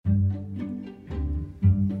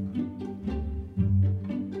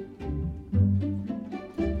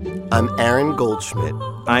I'm Aaron Goldschmidt.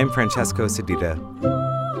 I'm Francesco Sedita.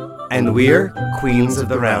 And we're Queens of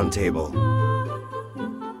the Round Table.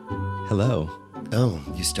 Hello. Oh,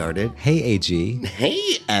 you started? Hey, AG. Hey,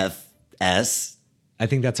 FS. I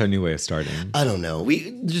think that's our new way of starting. I don't know.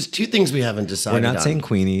 There's two things we haven't decided We're on. not saying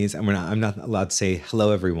Queenies, and I'm not allowed to say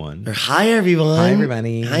hello, everyone. Or hi, everyone. Hi,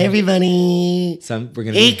 everybody. Hi, everybody. So we're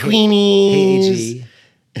gonna Hey, be, Queenies. Hey, AG.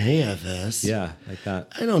 Hey, FS. Yeah, like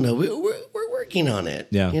that. I don't know. We're working on it.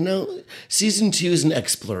 Yeah. You know, season 2 is an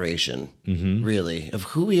exploration, really, of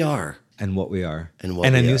who we are. And what we are. And what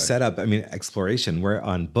a we new are. setup. I mean, exploration. We're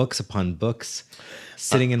on books upon books,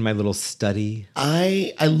 sitting in my little study.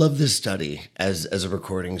 I love this study as a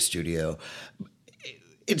recording studio.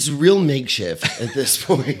 It's real makeshift at this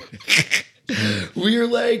point. We're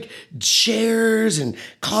like chairs and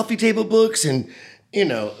coffee table books and, you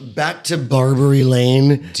know, back to Barbary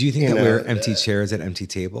Lane. Do you think that we're empty chairs at empty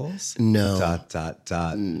tables? No. ...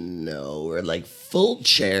 No, we're like full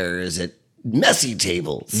chairs at messy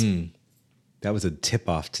tables. That was a tip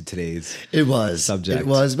off to today's It was. subject. It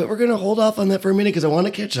was, but we're going to hold off on that for a minute because I want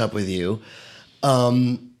to catch up with you.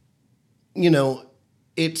 You know,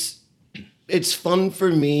 it's fun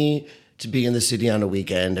for me to be in the city on a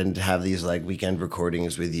weekend and to have these like weekend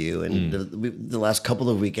recordings with you. And the last couple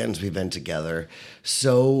of weekends we've been together.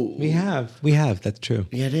 So We have. That's true.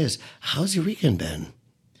 yeah, it is. How's your weekend been?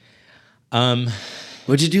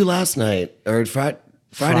 What'd you do last night or Friday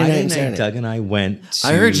night? Saturday? Doug and I went to...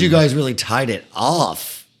 I heard you guys really tied it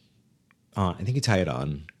off. I think you tie it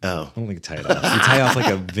on. Oh. I don't think you tie it off. You tie off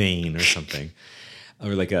like a vein or something.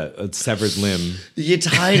 Or like a severed limb. You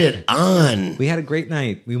tied it on. We had a great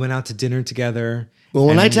night. We went out to dinner together. Well,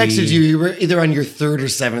 when and I texted you, you were either on your third or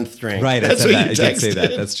seventh drink. Right, That's I said what that. you I did say texted.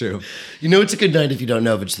 that. That's true. You know it's a good night if you don't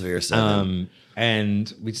know if it's 3 or 7.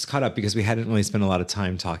 And we just caught up because we hadn't really spent a lot of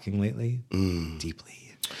time talking lately.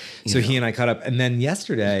 Deeply. So he and I caught up. And then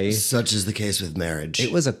yesterday, Such is the case with marriage.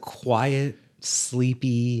 it was a quiet,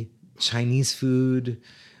 sleepy Chinese food.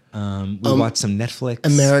 We watched some Netflix.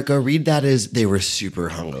 America, read that as they were super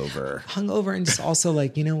hungover. Hungover and just also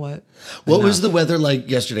like, you know what? What was the weather like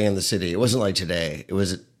yesterday in the city? It wasn't like today. It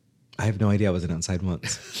was... I have no idea. I wasn't outside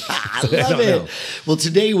once. I love don't it. know. Well,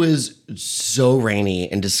 today was so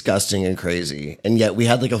rainy and disgusting and crazy. And yet we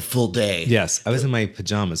had like a full day. Yes, I was in my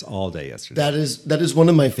pajamas all day yesterday. That is one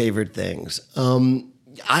of my favorite things.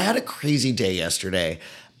 I had a crazy day yesterday.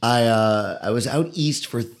 I was out east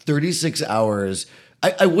for 36 hours.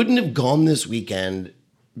 I wouldn't have gone this weekend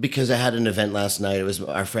because I had an event last night. It was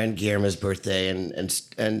our friend Guillermo's birthday,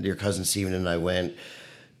 and your cousin Steven and I went.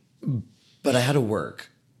 But I had to work.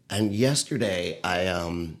 And yesterday, I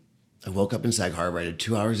woke up in Sag Harbor. I did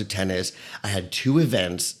 2 hours of tennis. I had 2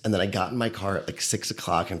 events, and then I got in my car at like 6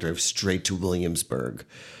 o'clock and drove straight to Williamsburg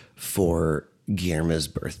for Guillermo's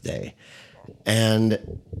birthday.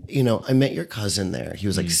 And, you know, I met your cousin there. He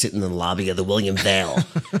was like sitting in the lobby of the William Vale.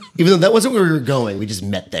 Even though that wasn't where we were going, we just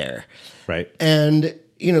met there. Right. And,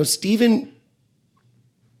 you know, Steven,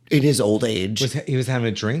 in his old age... He was having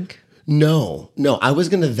a drink? No, I was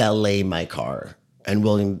going to valet my car. And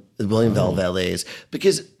William Vale valets,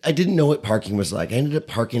 because I didn't know what parking was like. I ended up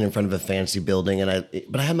parking in front of a fancy building,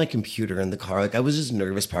 but I had my computer in the car. Like I was just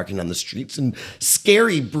nervous parking on the streets in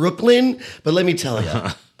scary Brooklyn. But let me tell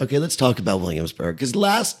you, okay, let's talk about Williamsburg. Because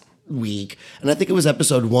last week, and I think it was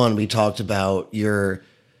episode 1, we talked about your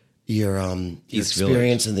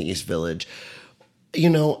experience in the East Village.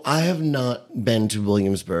 You know, I have not been to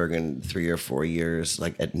Williamsburg in 3 or 4 years,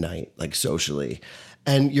 like at night, like socially.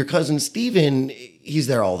 And your cousin Steven, he's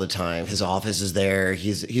there all the time. His office is there.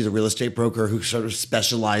 He's a real estate broker who sort of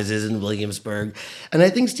specializes in Williamsburg. And I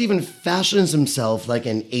think Steven fashions himself like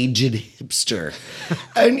an aged hipster.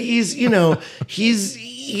 And he's, you know,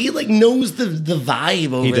 he like knows the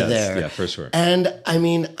vibe over there. Yeah, for sure. And I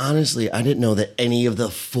mean, honestly, I didn't know that any of the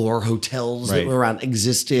 4 hotels that were around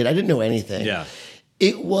existed. I didn't know anything. Yeah.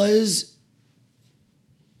 It was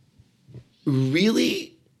really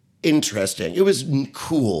interesting. It was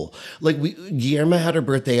cool. Like Guillermo had her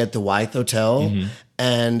birthday at the Wythe Hotel,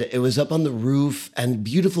 and it was up on the roof and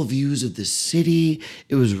beautiful views of the city.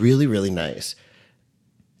 It was really, really nice.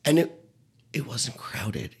 And it wasn't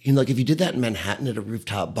crowded. You know, like if you did that in Manhattan at a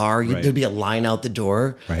rooftop bar, there'd be a line out the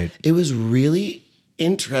door. Right. It was really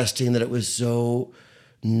interesting that it was so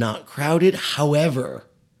not crowded. However,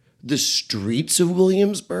 the streets of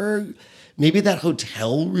Williamsburg, maybe that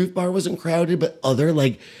hotel roof bar wasn't crowded, but other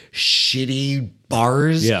like shitty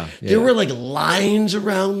bars. There were like lines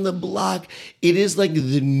around the block. It is like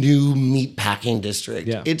the new meatpacking district.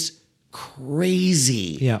 Yeah. It's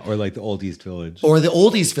crazy. Yeah, or like the old East Village. Or the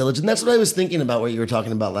old East Village. And that's what I was thinking about what you were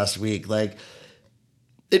talking about last week. Like,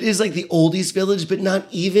 It is like the old East Village, but not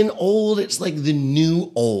even old. It's like the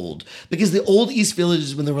new old. Because the old East Village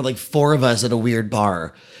is when there were like 4 of us at a weird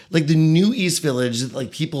bar. Like the new East Village,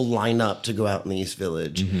 like people line up to go out in the East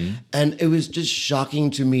Village. And it was just shocking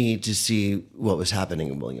to me to see what was happening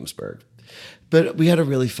in Williamsburg. But we had a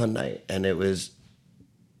really fun night, and it was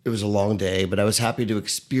a long day, but I was happy to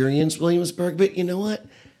experience Williamsburg. But you know what?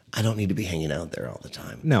 I don't need to be hanging out there all the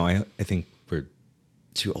time. No, I think we're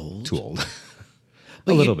Too old? too old.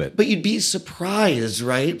 But A little bit. But you'd be surprised,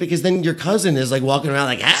 right? Because then your cousin is like walking around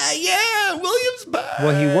like, yeah, Williamsburg.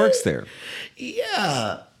 Well, he works there.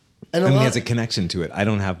 Yeah. And And he has a connection to it. I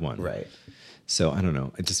don't have one. Right. So I don't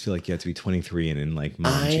know. I just feel like you have to be 23 and in like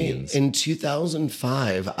mom jeans. In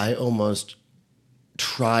 2005, I almost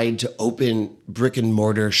tried to open Brick and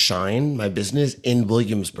Mortar Shine, my business, in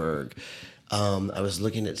Williamsburg. I was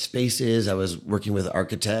looking at spaces. I was working with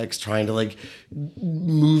architects, trying to like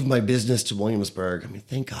move my business to Williamsburg. I mean,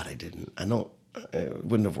 thank God I didn't. It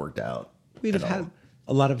wouldn't have worked out. We'd have had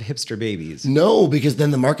a lot of hipster babies. No, because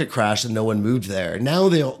then the market crashed and no one moved there. Now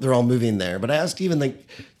they're all moving there. But I asked even like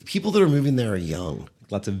the people that are moving there are young.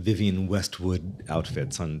 Lots of Vivian Westwood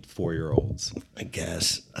outfits on 4-year-olds. I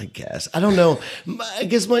guess. I don't know. I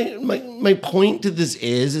guess my point to this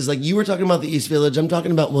is like you were talking about the East Village. I'm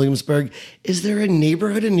talking about Williamsburg. Is there a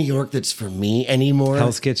neighborhood in New York that's for me anymore?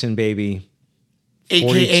 Hell's Kitchen, baby. 42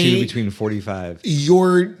 AKA between 45.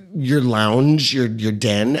 your lounge, your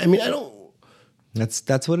den. I mean, I don't.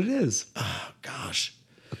 That's what it is. Oh, gosh.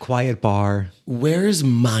 A quiet bar, Where's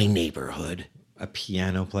my neighborhood? a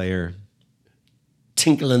piano player,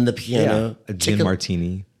 Tinkling the piano. a gin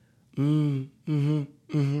martini.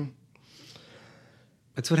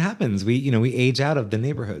 That's what happens. We age out of the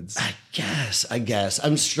neighborhoods. I guess.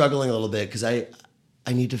 I'm struggling a little bit because I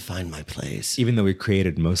need to find my place. Even though we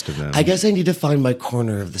created most of them. I guess I need to find my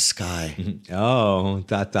corner of the sky. Oh, ...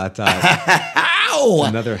 Ow!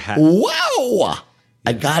 Another hat. Wow!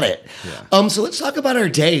 I got it. Yeah. So let's talk about our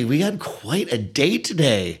day. We had quite a day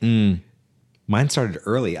today. Mine started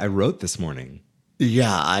early. I wrote this morning.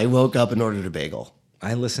 Yeah, I woke up and ordered a bagel,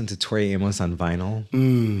 I listened to Tori Amos on vinyl.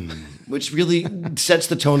 which really sets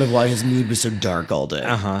the tone of why his mood was so dark all day.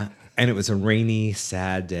 And it was a rainy,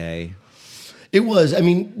 sad day. It was. I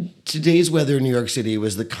mean, today's weather in New York City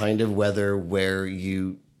was the kind of weather where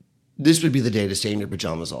this would be the day to stay in your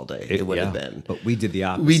pajamas all day. It would have been. But we did the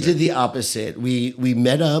opposite. We did the opposite. We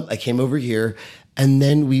met up. I came over here, and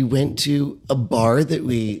then we went to a bar that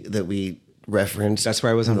we referenced. That's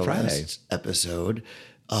where I was on in the Friday. last episode,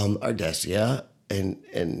 Ardessia,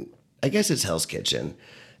 and I guess it's Hell's Kitchen,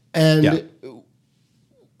 and Yeah.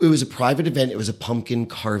 it was a private event. It was a pumpkin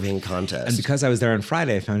carving contest. And because I was there on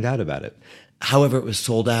Friday, I found out about it. However, it was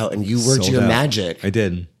sold out, and you worked Sold your out. magic. I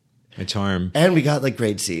did. My charm. And we got like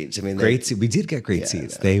great seats. I mean, Great seats. We did get great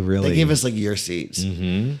seats. They really... they gave us like your seats.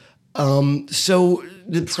 So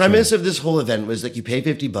the premise of this whole event was that you pay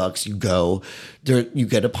 $50, you go there, you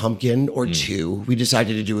get a pumpkin or two. We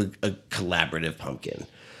decided to do a collaborative pumpkin.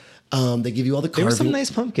 They give you all the There carving. were some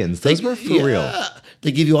nice pumpkins. Those were for real.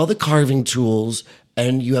 They give you all the carving tools,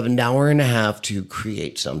 and you have an hour and a half to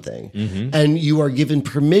create something. And you are given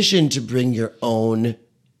permission to bring your own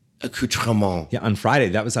accoutrement. Yeah, on Friday,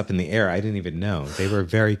 that was up in the air. I didn't even know. They were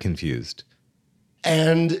very confused.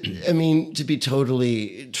 And I mean, to be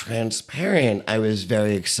totally transparent, I was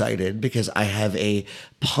very excited because I have a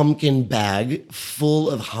pumpkin bag full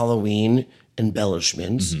of Halloween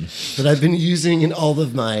embellishments that I've been using in all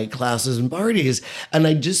of my classes and parties. And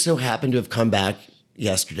I just so happened to have come back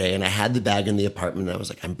yesterday and I had the bag in the apartment and I was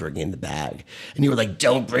like, I'm bringing the bag. And you were like,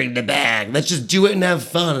 don't bring the bag. Let's just do it and have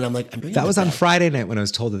fun. And I'm like, I'm bringing That the was bag. on Friday night when I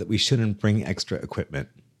was told that we shouldn't bring extra equipment.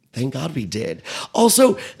 Thank God we did.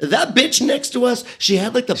 Also, that bitch next to us, she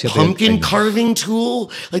had like the had the pumpkin thing. carving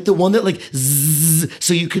tool, like the one that like zzz,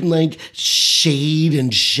 so you can like shade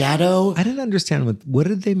and shadow. I didn't understand what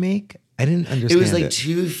did they make? I didn't understand It was like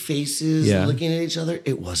two faces Yeah. looking at each other.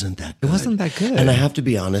 It wasn't that good. It wasn't that good. And I have to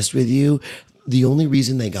be honest with you, the only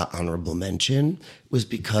reason they got honorable mention was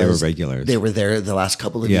because They were regulars. They were there the last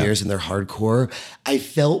couple of Yeah. years and they're hardcore. I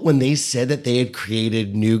felt when they said that they had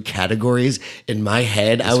created new categories in my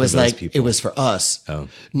head, I was for those like, people. it was for us. Oh.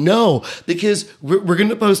 No, because we're going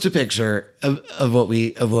to post a picture of what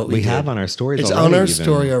we We did. have on our stories It's already on our even.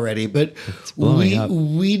 story already, but blowing up.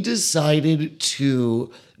 we decided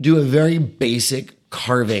to do a very basic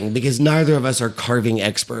carving because neither of us are carving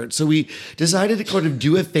experts. So we decided to kind of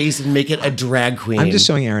do a face and make it a drag queen. I'm just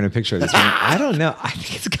showing Aaron a picture of this one. I don't know. I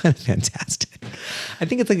think it's kind of fantastic. I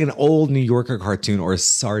think it's like an old New Yorker cartoon or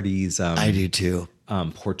Sardi's I do too.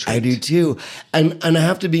 portrait. I do too. And I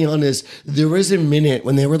have to be honest, there was a minute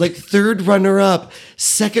when they were like third runner up,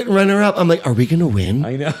 second runner up. I'm like, are we going to win?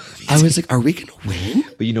 I know. I was like, are we going to win?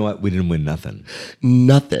 But you know what? We didn't win nothing.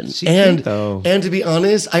 Nothing. Cute, though. And to be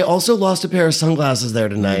honest, I also lost a pair of sunglasses there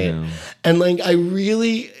tonight. And like, I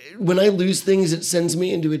really, when I lose things, it sends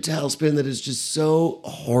me into a tailspin that is just so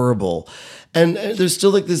horrible. And there's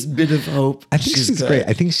still like this bit of hope. I think she's good. great.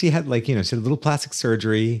 I think she had she had a little plastic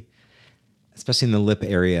surgery, especially in the lip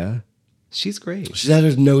area. She's great. She's had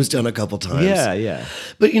her nose done a couple times. Yeah.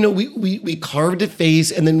 But we carved a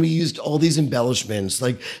face and then we used all these embellishments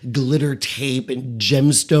like glitter tape and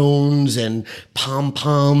gemstones and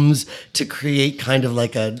pom-poms to create kind of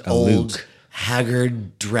like an old Luke.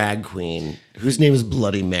 haggard drag queen whose name is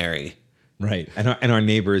Bloody Mary. Right. And our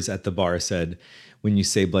neighbors at the bar said, when you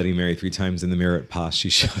say Bloody Mary 3 times in the mirror at Posh, she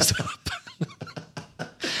shows up.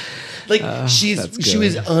 Like she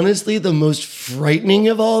was honestly the most frightening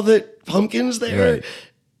of all the pumpkins there. Right.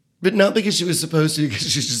 But not because she was supposed to,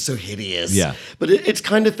 because she's just so hideous. Yeah. But it's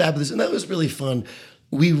kind of fabulous. And that was really fun.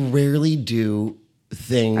 We rarely do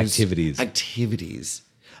things. Activities.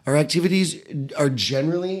 Our activities are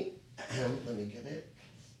generally, let me get it.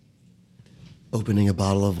 Opening a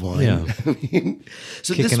bottle of wine. Yeah.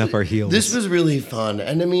 So Kicking up our heels. This was really fun.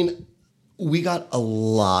 And I mean, we got a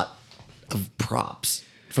lot of props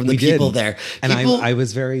from the people there. And I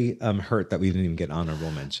was very hurt that we didn't even get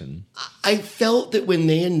honorable mention. I felt that when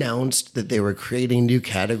they announced that they were creating new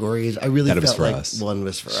categories, I really felt like one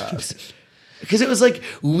was for us. Because it was like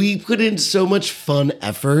we put in so much fun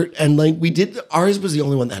effort and like ours was the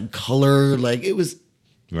only one that had color. Like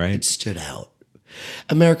it stood out.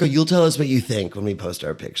 America, you'll tell us what you think when we post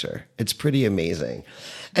our picture. It's pretty amazing.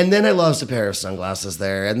 And then I lost a pair of sunglasses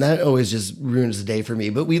there, and that always just ruins the day for me.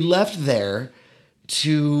 But we left there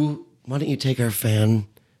to, why don't you take our fan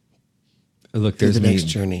Look, through there's the me next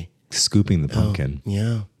journey? scooping the pumpkin.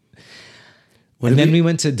 Yeah. And then we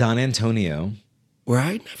went to Don Antonio, where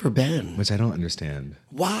I'd never been. which I don't understand.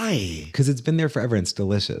 Why? Because it's been there forever and it's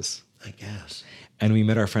delicious. I guess. And we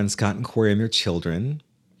met our friends Scott and Corey and their children.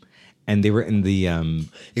 And they were in the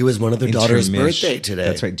It was one of their daughter's intermish. birthday today.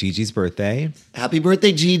 That's right, Gigi's birthday. Happy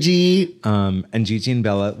birthday, Gigi. And Gigi and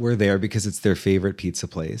Bella were there because it's their favorite pizza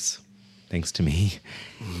place, thanks to me.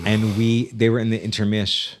 And they were in the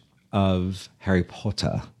intermish of Harry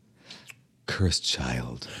Potter, Cursed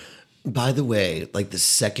Child. By the way, like the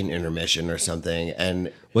second intermission or something,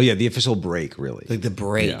 and Well, yeah, the official break, really. like the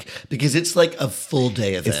break, Yeah. because it's like a full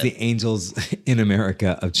day event. It's the Angels in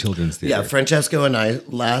America of children's theater. Yeah, Francesco and I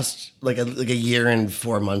last like a year and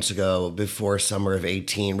 4 months ago, before summer of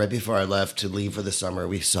 18, right before I left to leave for the summer,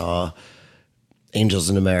 we saw Angels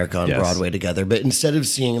in America on Broadway together. But instead of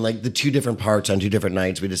seeing like the two different parts on two different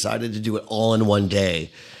nights, we decided to do it all in one day.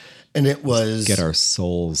 And it was Get our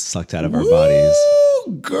souls sucked out of our bodies.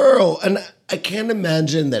 girl. And I can't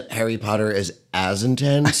imagine that Harry Potter is as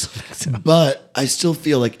intense, but I still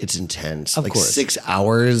feel like it's intense. Of like course. 6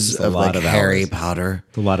 hours of lot like of Harry hours. Potter.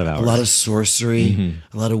 A lot of hours. A lot of sorcery,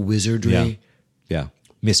 a lot of wizardry, Yeah.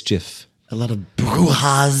 Mischief. a lot of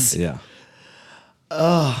brujas. Yeah.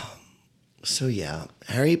 So yeah,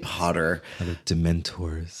 Harry Potter. A lot of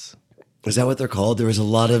Dementors. Is that what they're called? There was a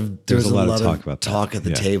lot of a lot of talk about that. talk at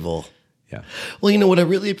the Yeah. table. Yeah. Well, what I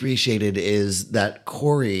really appreciated is that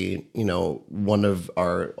Corey, one of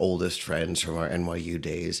our oldest friends from our NYU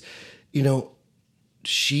days,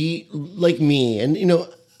 she, like me, and,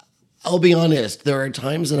 I'll be honest, there are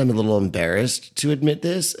times that I'm a little embarrassed to admit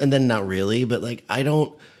this, and then not really, but like, I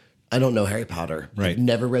don't know Harry Potter. Right. I've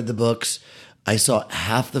never read the books. I saw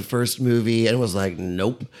half the first movie and was like,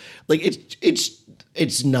 nope. Like,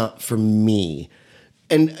 it's not for me.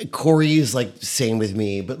 And Corey is like same with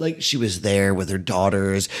me, but like she was there with her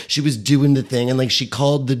daughters. She was doing the thing, and like she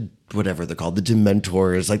called the whatever they're called, the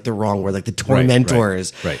Dementors, like the wrong word, like the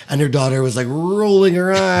Tormentors. Right. And her daughter was like rolling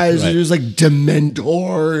her eyes. Right. She was like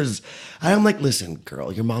Dementors. And I'm like, listen,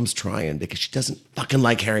 girl, your mom's trying because she doesn't fucking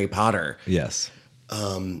like Harry Potter. Yes.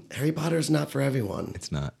 Harry Potter is not for everyone.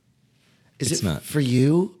 It's not. Is it's it not. for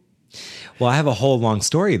you? Well, I have a whole long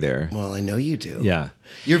story there. Well, I know you do. Yeah.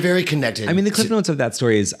 You're very connected. I mean, the cliff notes of that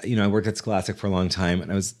story is, I worked at Scholastic for a long time, and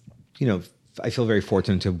I was, I feel very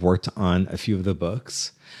fortunate to have worked on a few of the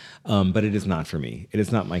books, but it is not for me. It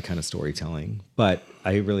is not my kind of storytelling, but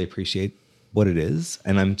I really appreciate what it is,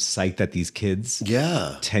 and I'm psyched that these kids,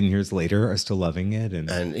 10 years later, are still loving it.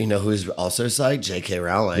 And you know who's also psyched? J.K.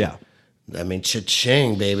 Rowling. Yeah. I mean,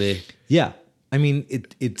 cha-ching, baby. Yeah. I mean,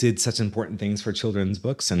 it did such important things for children's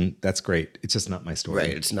books, and that's great. It's just not my story.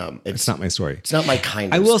 Right. It's not my story. It's not my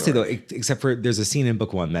kind of I will story. say though, except for there's a scene in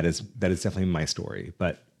book one that is definitely my story,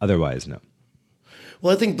 but otherwise, no.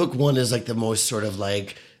 Well, I think book one is like the most sort of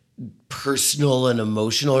like personal and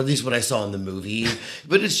emotional, or at least what I saw in the movie.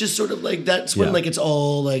 But it's just sort of like that's when Yeah. like it's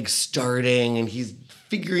all like starting and he's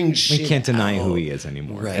figuring shit We can't deny out. who he is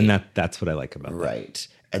anymore. Right. And that's what I like about that. Right.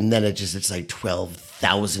 And then it's like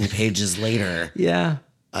 12,000 pages later. Yeah.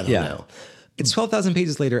 I don't know. It's 12,000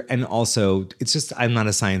 pages later. And also, it's just, I'm not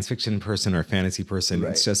a science fiction person or fantasy person.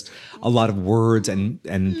 Right. It's just a lot of words and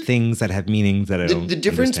things that have meanings that I don't The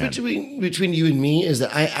difference understand. between you and me is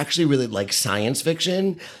that I actually really like science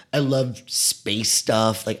fiction. I love space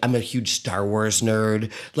stuff. Like I'm a huge Star Wars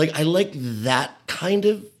nerd. Like I like that kind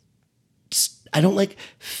of. I don't like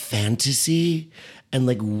fantasy and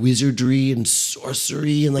like wizardry and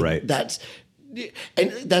sorcery and like Right. that's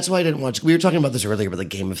why I didn't watch. We were talking about this earlier, but like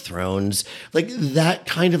Game of Thrones, like that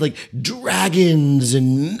kind of like dragons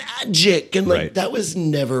and magic, and like Right. that was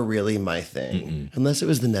never really my thing, unless it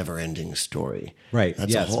was the never-ending story. Right.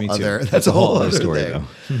 That's Yes, a whole me too. other. That's a whole other other story,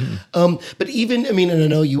 thing. But even, I mean, and I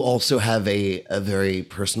know you also have a very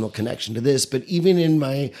personal connection to this, but even in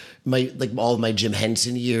my like all of my Jim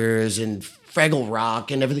Henson years and Fraggle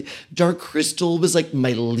Rock and everything, Dark Crystal was like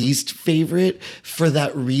my least favorite for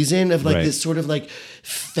that reason of like Right. this sort of like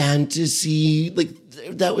fantasy, like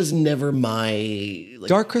that was never my like,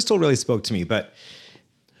 Dark Crystal really spoke to me, but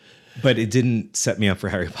it didn't set me up for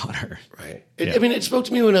Harry Potter. right. Yeah. I mean, it spoke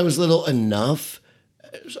to me when I was little enough.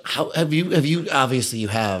 How have you obviously you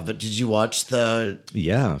have, but did you watch the?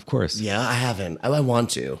 Yeah, of course. Yeah, I haven't. I want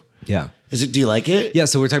to. Yeah. Is it? Do you like it? Yeah,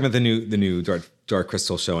 so we're talking about the new Dark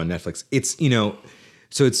Crystal show on Netflix. It's,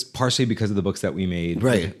 so it's partially because of the books that we made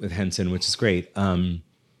Right. with Henson, which is great.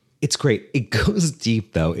 It's great. It goes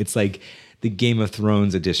deep though. It's like the Game of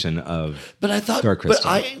Thrones edition of But I thought, Dark Crystal.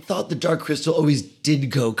 but I thought the Dark Crystal always did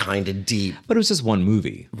go kind of deep. But it was just one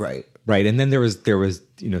movie. Right. Right. And then there was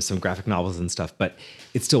some graphic novels and stuff, but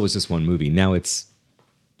it still was just one movie. Now it's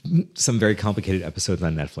some very complicated episodes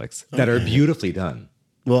on Netflix that are beautifully done.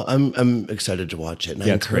 Well, I'm excited to watch it, and I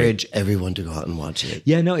Yeah, it's great. encourage everyone to go out and watch it.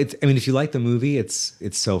 Yeah, no, if you like the movie, it's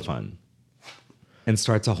so fun. And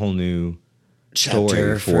starts a whole new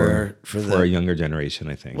Chapter story for a younger generation,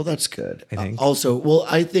 I think. Well, that's good. I think. Also, well,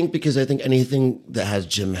 I think because I think anything that has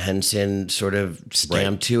Jim Henson sort of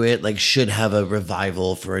stamped to it, like, should have a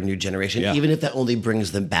revival for a new generation, Yeah. even if that only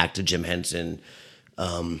brings them back to Jim Henson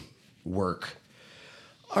work.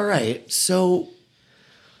 All right, so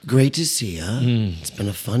great to see you. It's been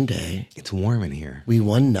a fun day. It's warm in here. We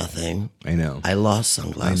won nothing. I know. I lost I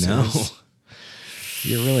sunglasses. know.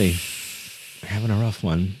 You're really having a rough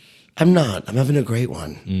one. I'm not. I'm having a great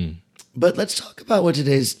one. But let's talk about what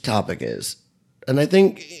today's topic is. And I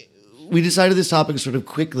think we decided this topic sort of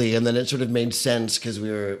quickly, and then it sort of made sense because we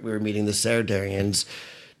were meeting the Saradarians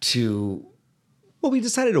to Well, we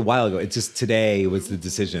decided a while ago. It's just today was the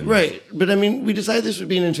decision. right. But I mean, we decided this would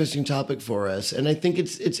be an interesting topic for us, and I think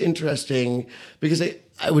it's interesting because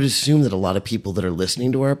I would assume that a lot of people that are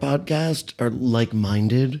listening to our podcast are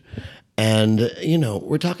like-minded, and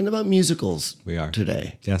we're talking about musicals. We are.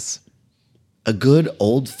 today. Yes. A good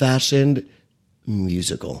old-fashioned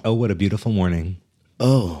musical. Oh, what a beautiful morning.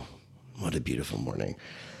 Oh, what a beautiful morning.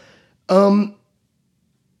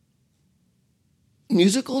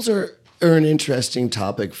 Musicals are an interesting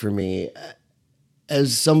topic for me.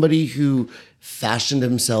 As somebody who fashioned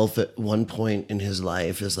himself at one point in his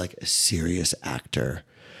life as like a serious actor,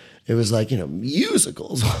 it was like,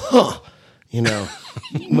 musicals, huh?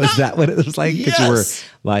 Was that what it was like? Because you were Yes.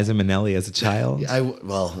 Liza Minnelli as a child? I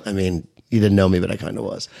mean, you didn't know me, but I kind of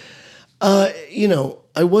was.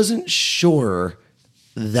 I wasn't sure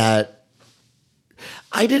that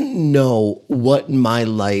I didn't know what my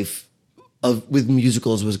life with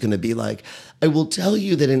musicals was going to be like. I will tell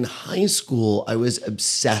you that in high school, I was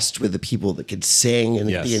obsessed with the people that could sing and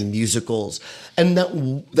Yes. be in musicals, and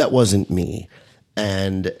that wasn't me.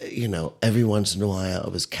 And every once in a while, I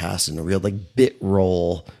was cast in a real like bit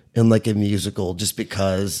role in like a musical just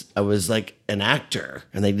because I was like an actor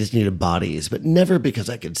and they just needed bodies, but never because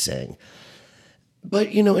I could sing. But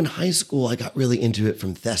in high school, I got really into it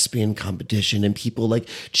from thespian competition and people like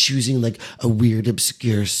choosing like a weird,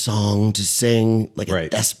 obscure song to sing like Right.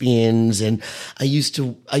 at thespians. And we used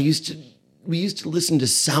to listen to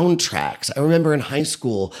soundtracks. I remember in high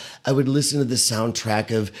school, I would listen to the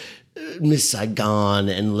soundtrack of Miss Saigon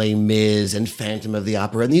and Les Mis and Phantom of the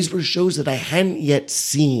Opera. And these were shows that I hadn't yet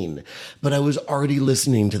seen, but I was already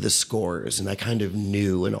listening to the scores and I kind of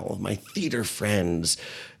knew, and all of my theater friends.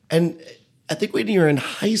 And I think when you're in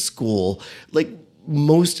high school, like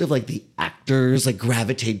most of like the actors like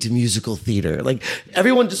gravitate to musical theater. Like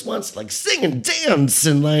everyone just wants to like sing and dance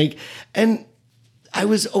and I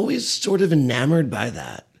was always sort of enamored by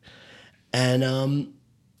that. And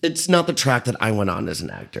it's not the track that I went on as an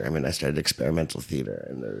actor. I mean, I studied experimental theater,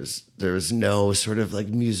 and there's no sort of like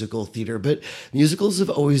musical theater, but musicals have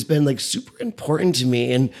always been like super important to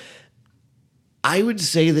me. And I would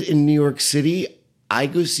say that in New York City, I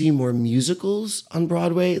go see more musicals on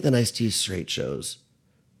Broadway than I see straight shows.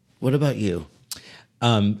 What about you?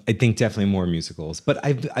 I think definitely more musicals, but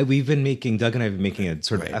we've been making, Doug and I have been making a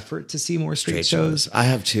sort of effort to see more straight shows. I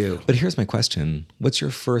have too. But here's my question. What's your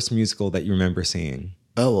first musical that you remember seeing?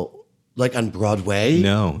 Oh, like on Broadway?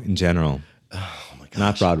 No, in general. Oh my gosh.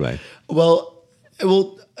 Not Broadway. Well,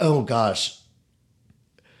 oh gosh.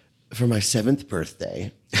 For my 7th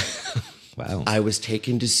birthday, Wow. I was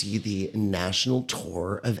taken to see the national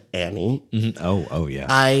tour of Annie. Mm-hmm. Oh, yeah.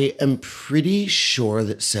 I am pretty sure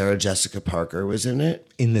that Sarah Jessica Parker was in it.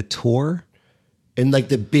 In the tour? In like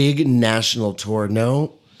the big national tour.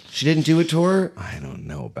 No, she didn't do a tour. I don't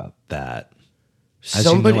know about that. As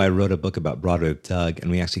you know, I wrote a book about Broadway with Doug,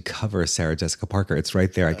 and we actually cover Sarah Jessica Parker. It's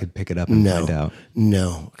right there. I could pick it up and find out.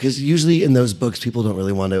 No, because usually in those books, people don't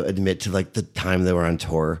really want to admit to like the time they were on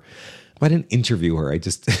tour. I didn't interview her. I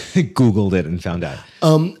just Googled it and found out.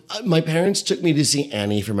 My parents took me to see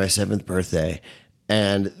Annie for my 7th birthday,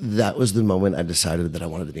 and that was the moment I decided that I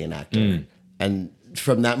wanted to be an actor. And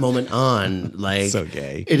from that moment on, like So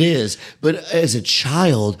gay. It is. But as a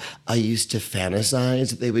child, I used to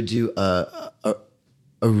fantasize that they would do a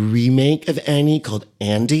remake of Annie called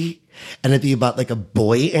Andy, and it'd be about like a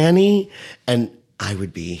boy Annie, and I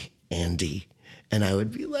would be Andy. And I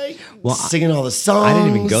would be like singing all the songs. I didn't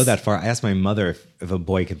even go that far. I asked my mother if a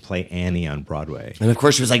boy could play Annie on Broadway. And of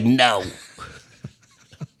course she was like, no.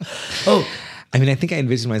 Oh. I mean, I think I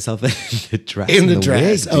envisioned myself in the dress. In the Wig,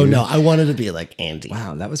 dress. Oh, no. I wanted to be like Andy.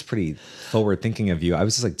 Wow, that was pretty forward thinking of you. I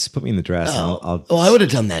was just like, just put me in the dress and I'll I would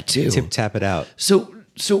have done that too. tap it out. So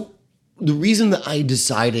the reason that I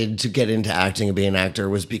decided to get into acting and be an actor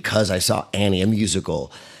was because I saw Annie, a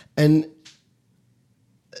musical. And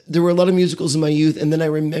there were a lot of musicals in my youth. And then I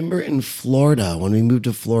remember in Florida, when we moved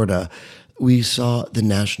to Florida, we saw the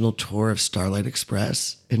national tour of Starlight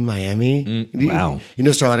Express in Miami. Wow. You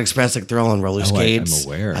know Starlight Express, like they're all on roller skates. I'm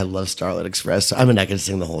aware. I love Starlight Express. I mean, I could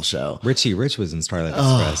sing the whole show. Richie Rich was in Starlight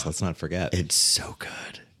Express. Let's not forget. It's so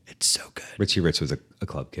good. It's so good. Richie Rich was a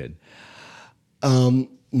club kid.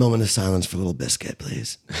 Moment of silence for Little Biscuit,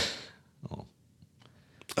 please. Oh.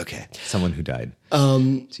 Okay. Someone who died.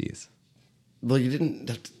 Jeez. Well, you didn't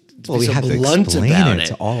have to Well, be we so have to blunt explain about it it.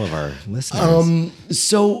 to all of our listeners.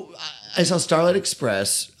 So I saw Starlight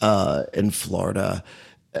Express in Florida,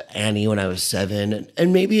 Annie when I was 7,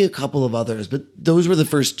 and maybe a couple of others, but those were the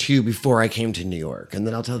first 2 before I came to New York. And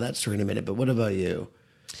then I'll tell that story in a minute. But what about you?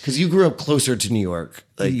 Because you grew up closer to New York.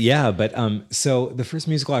 Like, yeah, but so the first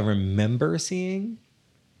musical I remember seeing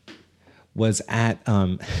was at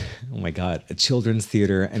oh my God, a children's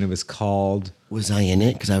theater, and it was called. was I in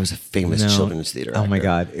it? Because I was a famous children's theater Oh my actor.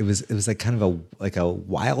 God, it was like kind of a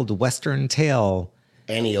wild Western tale.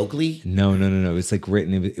 Annie Oakley? No. It was like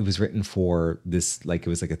written. It was written for this. Like it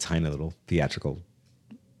was like a tiny little theatrical,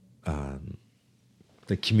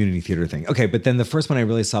 the community theater thing. Okay, but then the first one I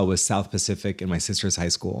really saw was South Pacific in my sister's high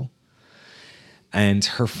school, and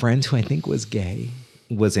her friend, who I think was gay,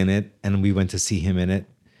 was in it, and we went to see him in it.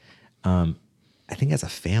 I think as a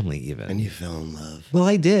family even. And you fell in love. Well,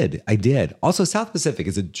 I did. Also, South Pacific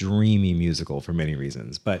is a dreamy musical for many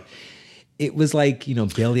reasons, but it was like,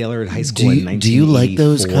 Bailey Eller at high school in 1984. Do you like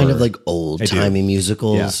those kind of like old-timey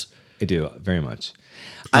musicals? Yeah, I do, very much.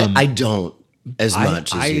 I don't as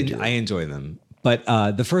much as you do. I enjoy them. But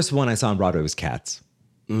the first one I saw on Broadway was Cats.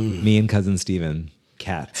 Me and cousin Steven.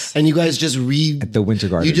 Cats. And you guys just at the Winter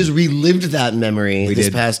Garden. You just relived that memory this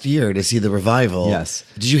past year to see the revival. Yes.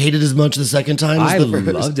 Did you hate it as much the second time as I the first?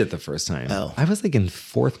 loved it the first time. Oh. I was like in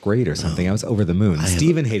 4th grade or something. I was over the moon.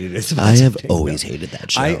 Steven hated it as much. I have as always hated that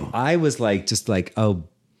show. I was like,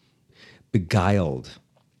 beguiled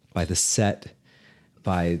by the set,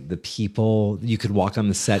 by the people. You could walk on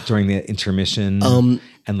the set during the intermission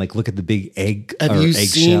and like look at the big egg Have or you eggshell.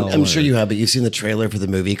 seen? I'm sure you have, but you've seen the trailer for the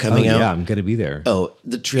movie coming out. Yeah, I'm gonna be there. Oh,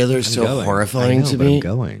 the trailer is so Going. horrifying I know, to but me. I'm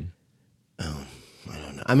going. I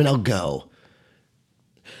don't know. I mean, I'll go.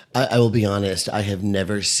 I will be honest. I have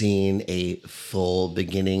never seen a full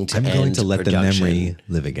beginning to I'm end going to let production. the memory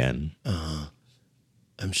live again.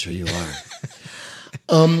 I'm sure you are.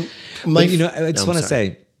 But, I just want to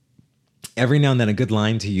say, every now and then, a good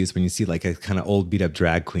line to use when you see like a kind of old beat up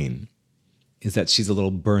drag queen is that she's a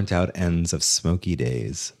little burnt out ends of smoky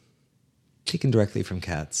days, taken directly from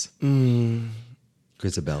Cats.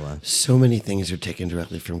 Grisabella. So many things are taken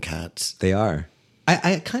directly from Cats. They are.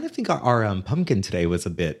 I kind of think our pumpkin today was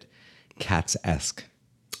a bit Cats-esque.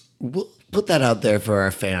 Well, put that out there for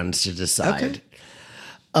our fans to decide.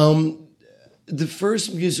 The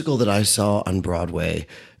first musical that I saw on Broadway,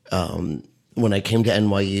 when I came to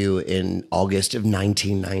NYU in August of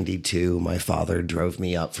 1992, my father drove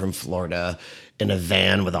me up from Florida in a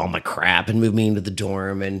van with all my crap and moved me into the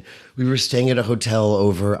dorm. And we were staying at a hotel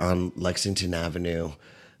over on Lexington Avenue.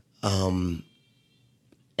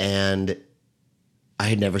 And I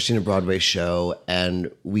had never seen a Broadway show,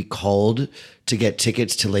 and we called to get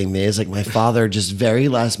tickets to Les Mis. Like, my father just very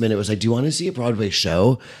last minute was like, "Do you want to see a Broadway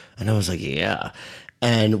show?" And I was like, "Yeah."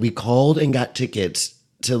 And we called and got tickets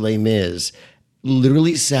to Les Mis.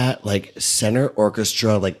 Literally sat like center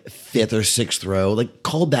orchestra, like fifth or sixth row, like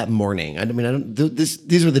called that morning. I mean, I don't.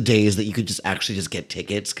 These were the days that you could just actually just get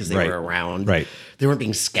tickets because they were around. Right. They weren't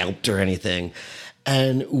being scalped or anything.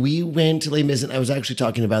 And we went to Les Mis, and I was actually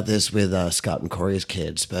talking about this with Scott and Corey's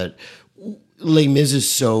kids, but Les Mis is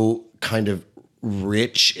so kind of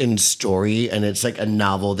rich in story, and it's like a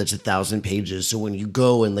novel that's 1,000 pages. So when you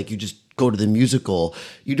go and like you just go to the musical,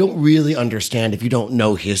 you don't really understand if you don't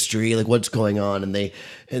know history, like what's going on. And they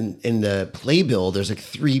in the playbill, there's like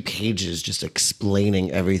 3 pages just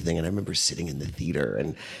explaining everything. And I remember sitting in the theater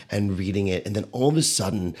and reading it, and then all of a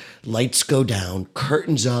sudden lights go down,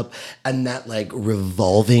 curtains up, and that like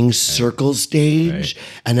revolving circle stage,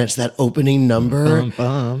 and it's that opening number. And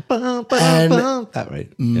that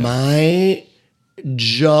right. Yeah. My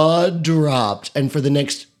jaw dropped, and for the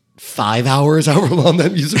next 5 hours, however long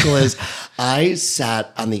that musical is, I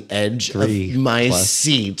sat on the edge of my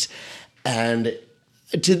seat. And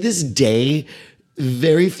to this day,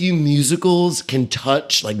 very few musicals can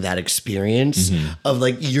touch like that experience of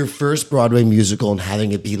like your first Broadway musical and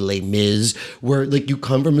having it be Les Mis, where like you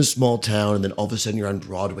come from a small town and then all of a sudden you're on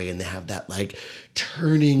Broadway and they have that like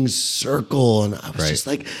turning circle. And I was just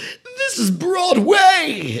like, this is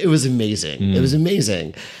Broadway. It was amazing. It was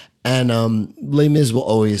amazing. And Les Mis will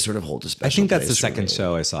always sort of hold a special place. I think that's the second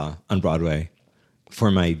show I saw on Broadway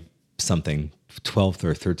for my 12th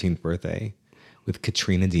or 13th birthday with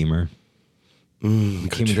Katrina Deemer. We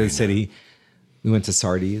came into the city. We went to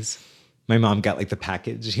Sardi's. My mom got like the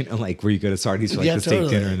package, like where you go to Sardi's for like the steak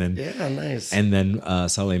dinner, and then nice. And then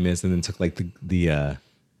saw Les Mis, and then took like the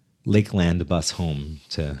Lakeland bus home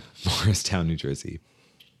to Morristown, New Jersey.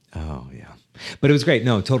 Oh yeah, but it was great.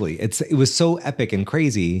 No, totally. It was so epic and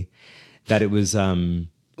crazy that it was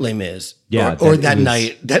Les Mis. Yeah, or that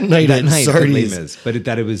night at Sardi's. Les Mis, but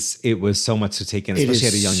it was so much to take in, especially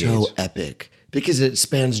at a young age. So epic because it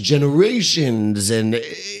spans generations. And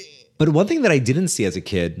but one thing that I didn't see as a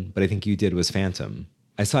kid, but I think you did, was Phantom.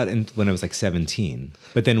 I saw it when I was like 17,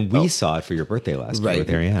 but then we saw it for your birthday last year with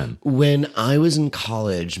Ariane. When I was in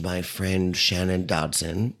college, my friend Shannon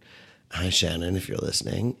Dodson, hi Shannon, if you're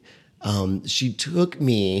listening, she took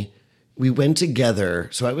me. We went together.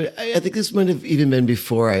 So I think this might have even been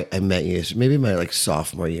before I met you. So maybe my like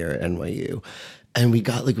sophomore year at NYU. And we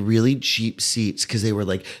got like really cheap seats because they were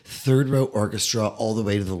like third row orchestra all the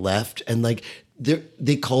way to the left. And like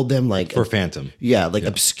they called them like for Phantom. Yeah, like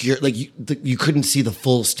obscure. Like you couldn't see the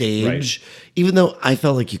full stage, even though I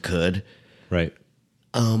felt like you could. Right.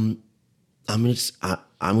 I'm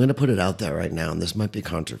gonna put it out there right now, and this might be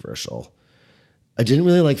controversial. I didn't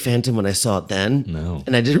really like Phantom when I saw it then. No.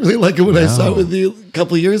 And I didn't really like it when I saw it with you a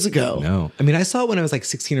couple of years ago. No. I mean, I saw it when I was like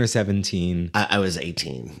 16 or 17. I was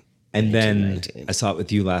 18. And 18, then 19. I saw it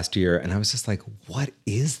with you last year, and I was just like, what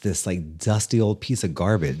is this like dusty old piece of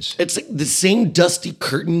garbage? It's like the same dusty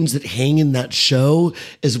curtains that hang in that show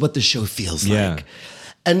is what the show feels like.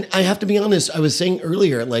 And I have to be honest, I was saying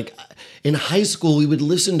earlier, like in high school, we would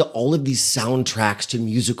listen to all of these soundtracks to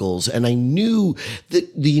musicals, and I knew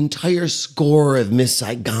that the entire score of Miss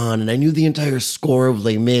Saigon, and I knew the entire score of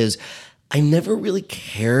Les Mis. I never really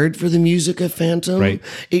cared for the music of Phantom. Right.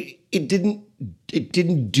 It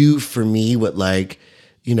didn't do for me what like,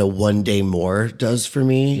 One Day More does for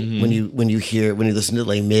me. When you listen to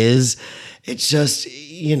Les Mis, it's just,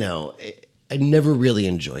 I never really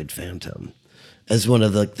enjoyed Phantom as one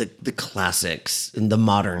of the classics and the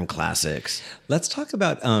modern classics. Let's talk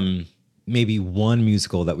about maybe one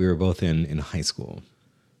musical that we were both in high school.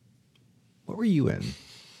 What were you in?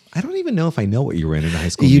 I don't even know if I know what you were in high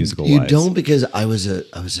school musical. You don't, because I was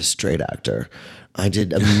a straight actor. I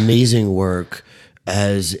did amazing work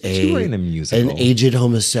as you were in a musical. An aged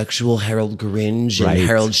homosexual Harold Gringe in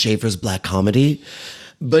Harold Schaefer's Black Comedy.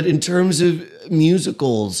 But in terms of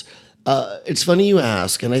musicals, it's funny you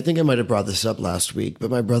ask, and I think I might have brought this up last week,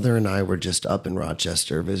 but my brother and I were just up in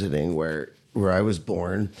Rochester visiting where I was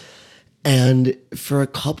born. And for a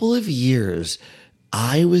couple of years,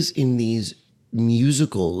 I was in these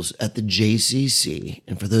musicals at the JCC.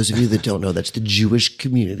 And for those of you that don't know, that's the Jewish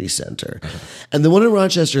Community Center. And the one in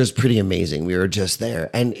Rochester is pretty amazing. We were just there,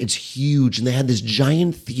 and it's huge. And they had this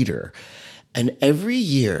giant theater. And every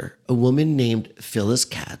year, a woman named Phyllis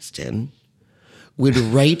Katzton would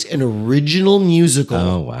write an original musical.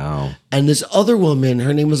 Oh, wow. And this other woman,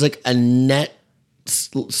 her name was like Annette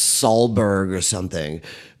Solberg or something,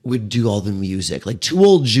 would do all the music. Like two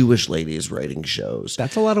old Jewish ladies writing shows.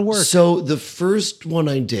 That's a lot of work. So the first one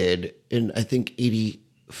I did in, I think,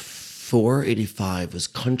 84, 85 was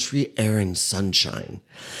Country Air and Sunshine.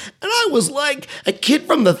 And I was like a kid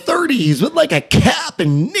from the 30s with like a cap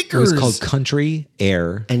and It knickers. was called Country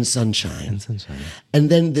Air and Sunshine. Sunshine. And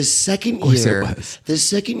then the second course it year, was. the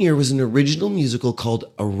second year was an original musical called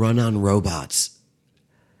A Run on Robots.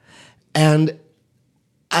 And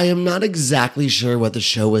I am not exactly sure what the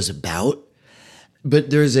show was about, but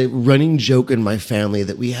there's a running joke in my family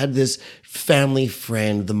that we had this family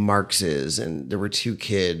friend, the Markses, and there were two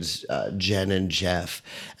kids, Jen and Jeff.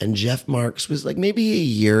 And Jeff Marks was like maybe a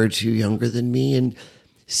year or two younger than me and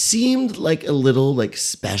seemed like a little like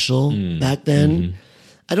special back then.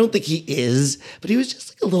 I don't think he is, but he was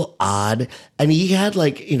just like a little odd. And he had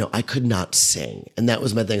like, you know, I could not sing. And that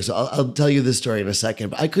was my thing. So I'll tell you this story in a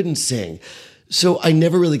second, but I couldn't sing. So I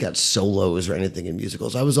never really got solos or anything in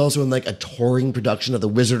musicals. I was also in like a touring production of The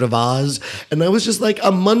Wizard of Oz. And I was just like a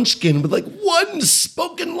munchkin with like one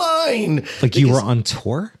spoken line. Like you were on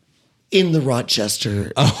tour? In the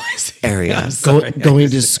Rochester I see. area, I'm sorry, going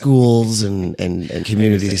to schools and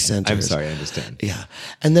community centers. I'm sorry, I understand. Yeah.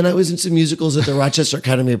 And then I was in some musicals at the Rochester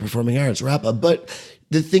Academy of Performing Arts, RAPA. But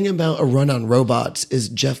the thing about A Run on Robots is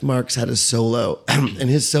Jeff Marks had a solo, and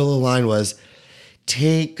his solo line was,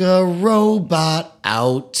 "Take a robot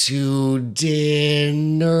out to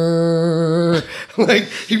dinner." Like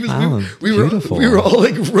he was, we were all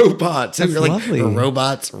like robots. And we were like lovely.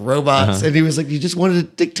 robots. And he was like, you just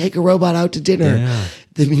wanted to take a robot out to dinner. Yeah.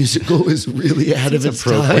 The musical was really ahead of its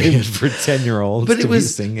Appropriate time. for 10-year-olds But to it was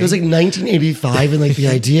be singing. like 1985, and like the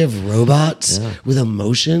idea of robots with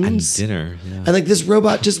emotions and dinner. Yeah. and like this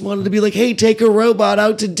robot just wanted to be like, "Hey, take a robot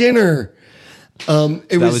out to dinner." That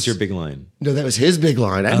was your big line. No, that was his big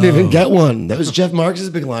line. I didn't even get one. That was Jeff Marks'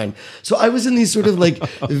 big line. So I was in these sort of like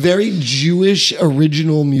very Jewish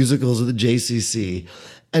original musicals at the JCC.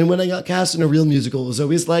 And when I got cast in a real musical, it was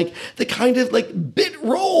always like the kind of like bit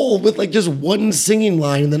role with like just one singing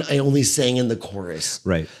line, and then I only sang in the chorus.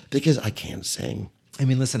 Right. Because I can't sing. I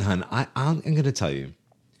mean, listen, hon, I'm going to tell you.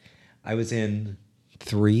 I was in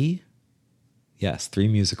three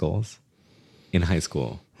musicals in high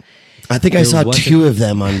school. I think I There saw wasn't- two of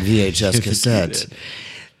them on VHS cassette.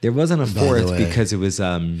 There wasn't a the fourth way. because it was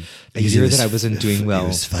a Because year he was- that I wasn't doing He well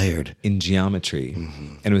was fired. in geometry.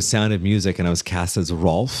 And it was Sound of Music, and I was cast as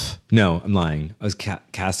Rolf. No, I'm lying. I was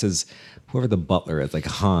cast as whoever the butler is, like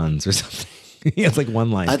Hans or something. He has like one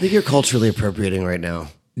line. I think you're culturally appropriating right now.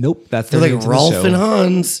 Nope, that's They're their like name to the Rolf show. and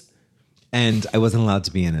Hans. And I wasn't allowed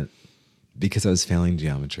to be in it because I was failing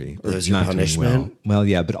geometry. That was your not doing punishment? Well,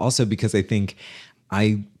 yeah, but also because I think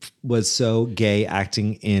I was so gay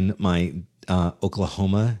acting in my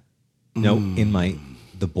Oklahoma, in my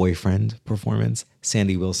The Boyfriend performance,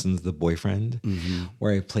 Sandy Wilson's The Boyfriend,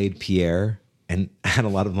 where I played Pierre and had a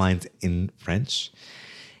lot of lines in French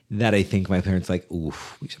that I think my parents like, ooh,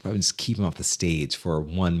 we should probably just keep him off the stage for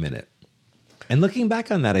 1 minute. And looking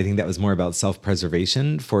back on that, I think that was more about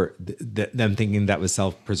self-preservation for them thinking that was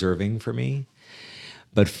self-preserving for me.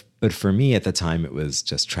 But for me at the time, it was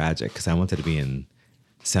just tragic because I wanted to be in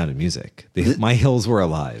Sound of Music. My hills were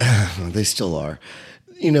alive. They still are.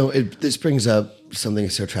 You know, this brings up something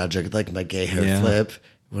so tragic, like my gay hair flip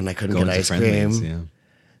when I couldn't Going get to ice Friendly's, cream.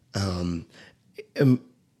 yeah.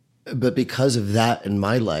 But because of that in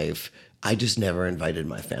my life, I just never invited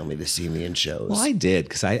my family to see me in shows. Well, I did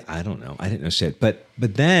because I don't know. I didn't know shit. But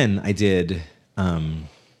then I did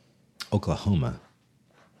Oklahoma.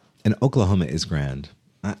 And Oklahoma is grand.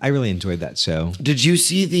 I really enjoyed that show. Did you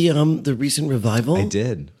see the recent revival? I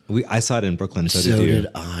did. I saw it in Brooklyn. So So did you. did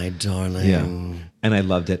I, darling. Yeah. And I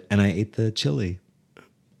loved it. And I ate the chili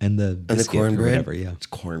and the biscuit And the cornbread? or whatever. Yeah. It's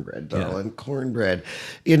cornbread, darling. Cornbread.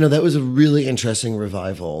 You know, that was a really interesting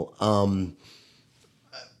revival.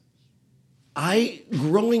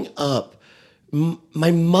 Growing up,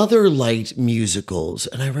 my mother liked musicals,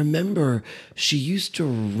 and I remember she used to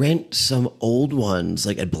rent some old ones,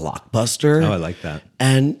 like at Blockbuster. Oh, I like that.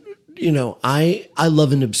 And you know, I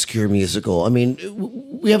love an obscure musical. I mean,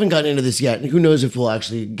 we haven't gotten into this yet, and who knows if we'll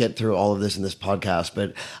actually get through all of this in this podcast,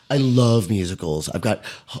 but I love musicals. I've got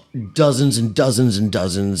dozens and dozens and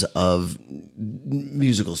dozens of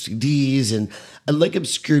musical CDs, and I like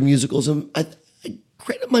obscure musicals. And I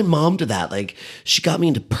credit my mom to that. Like, she got me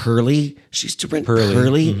into Purlie. She used to rent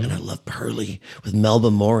Purlie, and I love Purlie with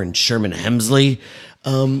Melba Moore and Sherman Hemsley.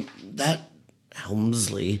 That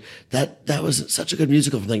was such a good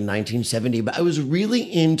musical from like 1970. But I was really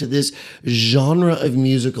into this genre of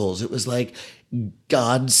musicals. It was like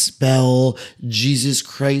Godspell, Jesus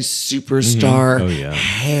Christ Superstar,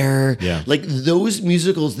 Hair, like those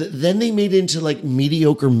musicals that then they made into like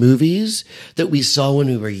mediocre movies that we saw when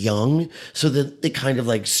we were young. So that they kind of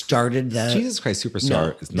like started that. Jesus Christ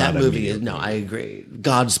Superstar is not that movie. I agree.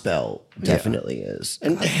 Godspell definitely is,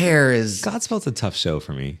 and Hair is. Godspell's a tough show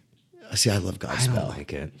for me. See, I love Godspell. I don't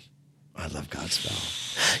like it. I love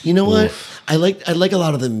Godspell. You know what? I like a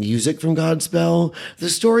lot of the music from Godspell. The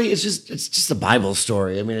story is just a Bible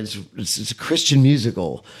story. I mean, it's a Christian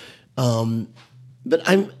musical. But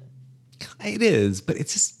it is, but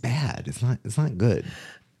it's just bad. It's not good.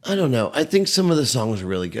 I don't know. I think some of the songs are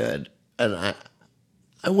really good. And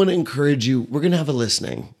I want to encourage you. We're going to have a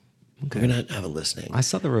listening. Okay. We're going to have a listening. I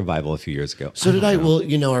saw the revival a few years ago. So did I. Well,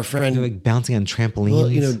 our friend. They're like bouncing on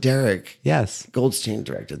trampolines. Well, Derek. Yes. Goldstein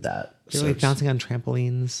directed that. They're like bouncing on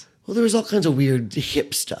trampolines. Well, there was all kinds of weird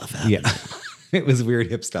hip stuff happening. Yeah. It was weird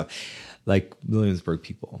hip stuff. Like Williamsburg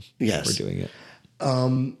people were doing it.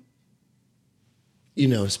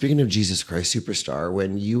 Speaking of Jesus Christ Superstar,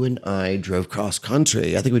 when you and I drove cross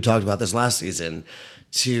country, I think we talked about this last season,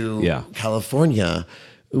 to California,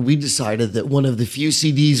 we decided that one of the few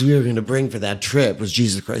CDs we were going to bring for that trip was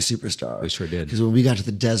Jesus Christ Superstar. We sure did. Because when we got to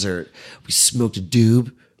the desert, we smoked a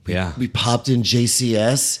doob. We popped in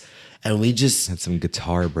JCS, and we just had some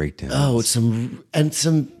guitar breakdowns. Oh, some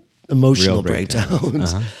emotional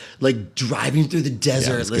breakdowns. Like driving through the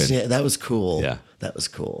desert, listening. That was cool. Yeah, that was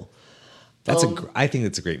cool. I think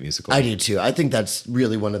it's a great musical. I do too. I think that's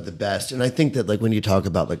really one of the best. And I think that like when you talk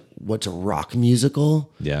about like what's a rock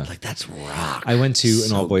musical, like that's rock. I went to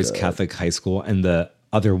an all boys Catholic high school, and the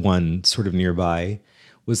other one sort of nearby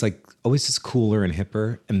was like always just cooler and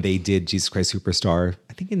hipper. And they did Jesus Christ Superstar,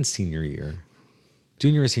 I think in junior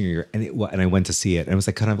or senior year, and I went to see it, and it was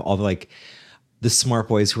like kind of all the smart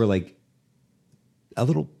boys who were like a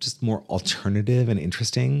little just more alternative and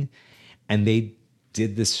interesting, and they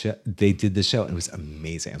did this show. And it was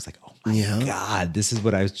amazing. I was like, oh my God, this is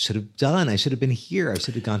what I should have done. I should have been here. I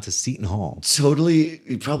should have gone to Seton Hall. Totally.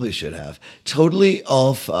 You probably should have. Totally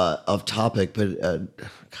off topic, but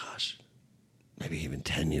gosh, maybe even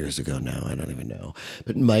 10 years ago now. I don't even know.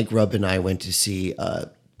 But Mike Rubb and I went to see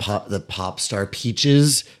the pop star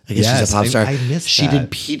Peaches. I guess she's a pop star. I missed She that.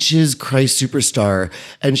 did Peaches Christ Superstar,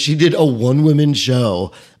 and she did a one-woman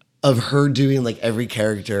show of her doing like every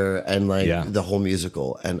character and like the whole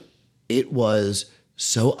musical. And it was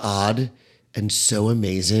so odd and so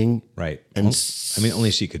amazing. Right. And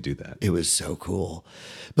only she could do that. It was so cool.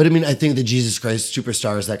 But I mean, I think the Jesus Christ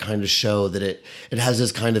Superstar is that kind of show that it has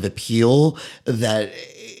this kind of appeal that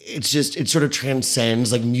it sort of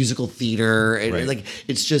transcends like musical theater. Like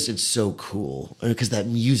it's so cool because that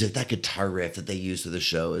music, that guitar riff that they use for the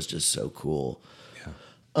show is just so cool.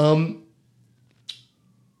 Yeah.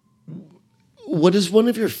 What is one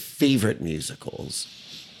of your favorite musicals?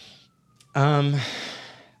 I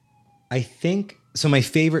think so. My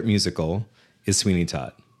favorite musical is Sweeney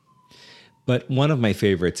Todd, but one of my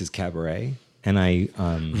favorites is Cabaret, and I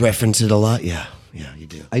reference it a lot. Yeah, you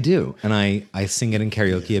do. I do, and I sing it in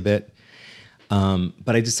karaoke a bit.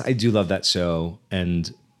 But I do love that show.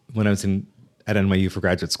 And when I was at NYU for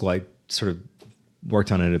graduate school, I sort of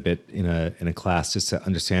worked on it a bit in a class just to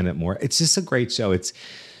understand it more. It's just a great show. It's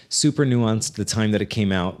super nuanced. The time that it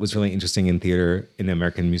came out was really interesting in theater, in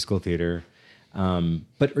American musical theater.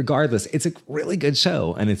 But regardless, it's a really good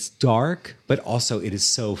show, and it's dark, but also it is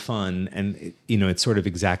so fun. And it's sort of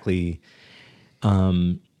exactly,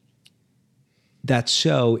 that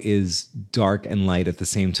show is dark and light at the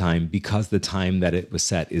same time because the time that it was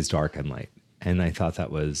set is dark and light. And I thought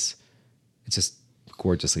it's just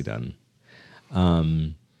gorgeously done.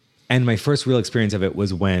 And my first real experience of it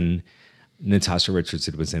was when Natasha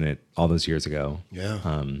Richardson was in it all those years ago.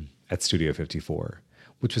 Yeah. At Studio 54,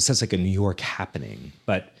 which was such like a New York happening.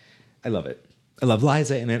 But I love it. I love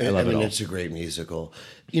Liza in it. I love it all. It's a great musical.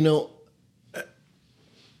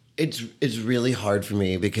 It's really hard for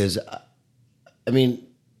me because, I mean,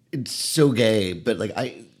 it's so gay, but like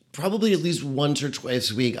probably at least once or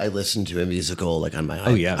twice a week, I listen to a musical like on my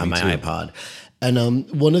Oh, yeah, on me my too. iPod. And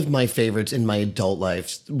one of my favorites in my adult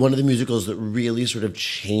life, one of the musicals that really sort of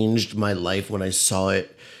changed my life when I saw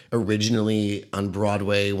it originally on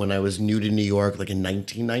Broadway when I was new to New York, like in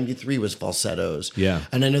 1993, was Falsettos. Yeah.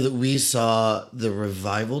 And I know that we saw the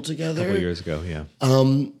revival together. A couple years ago, yeah.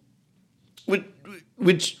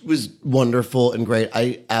 Which was wonderful and great.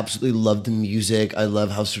 I absolutely love the music. I love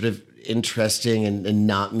how sort of interesting and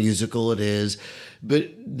not musical it is. But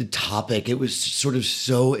the topic, it was sort of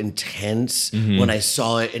so intense when I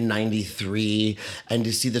saw it in 93, and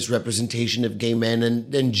to see this representation of gay men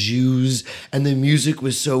and Jews, and the music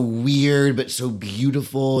was so weird but so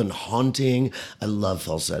beautiful and haunting. I love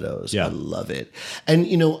Falsettos. Yeah. I love it. And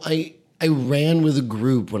I ran with a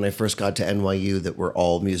group when I first got to NYU that were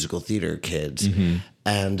all musical theater kids.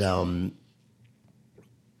 And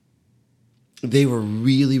they were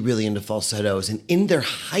really, really into falsettos. And in their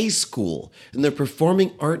high school, in their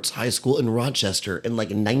performing arts high school in Rochester in like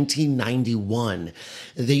 1991,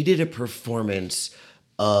 they did a performance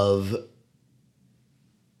of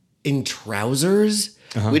In Trousers,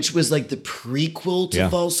 which was like the prequel to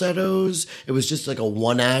Falsettos. It was just like a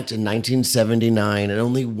one act in 1979, and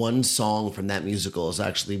only one song from that musical is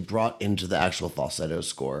actually brought into the actual falsetto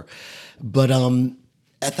score. But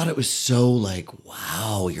I thought it was so like,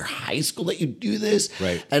 wow, your high school let you do this?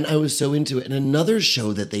 Right. And I was so into it. And another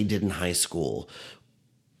show that they did in high school,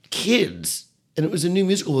 kids, and it was a new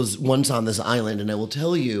musical, was Once on This Island. And I will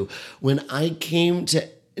tell you, when I came to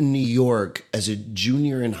New York as a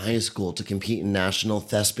junior in high school to compete in National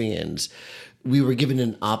Thespians, we were given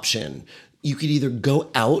an option. You could either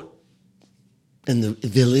go out in the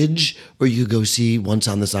village or you go see Once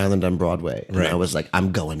on This Island on Broadway. And I was like,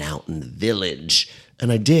 I'm going out in the village.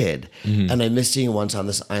 And I did. And I missed seeing Once on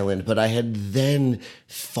This Island, but I had then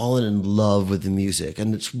fallen in love with the music.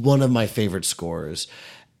 And it's one of my favorite scores.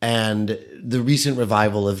 And the recent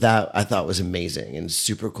revival of that I thought was amazing and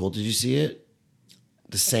super cool. Did you see it?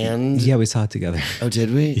 The Sands? Yeah, we saw it together. Oh,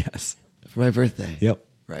 did we? Yes. For my birthday. Yep.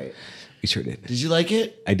 Right. We sure did. Did you like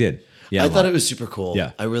it? I did. Yeah. I thought it was super cool.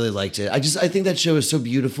 Yeah. I really liked it. I think that show is so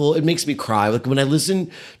beautiful. It makes me cry. Like when I listen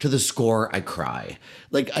to the score, I cry.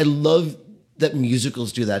 Like I love that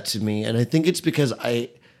musicals do that to me. And I think it's because I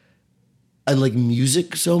like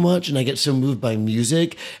music so much and I get so moved by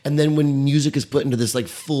music. And then when music is put into this like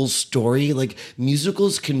full story, like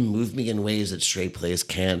musicals can move me in ways that straight plays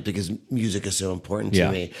can't because music is so important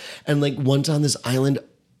to me. And like Once on This Island,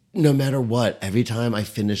 no matter what, every time I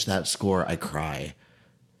finish that score, I cry.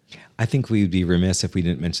 I think we'd be remiss if we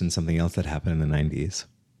didn't mention something else that happened in the 90s.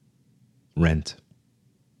 Rent.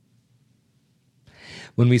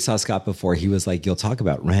 When we saw Scott before, he was like, you'll talk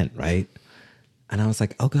about Rent, right? And I was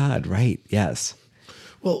like, oh God, right, yes.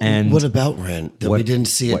 Well, And what about Rent? That we didn't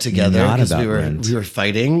see it together not because about we Rent? were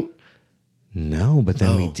fighting? No, but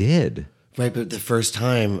then we did. Right, but the first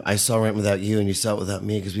time I saw Rent without you and you saw it without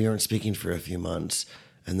me because we weren't speaking for a few months.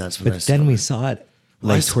 And that's when But then we saw it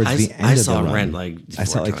Well, like towards the end of the saw run. Rent like I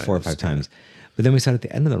saw it like 4 or 5 times. But then we saw it at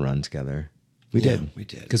the end of the run together. We Yeah, did. we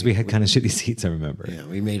did. Because we had kind of shitty seats, I remember. Yeah,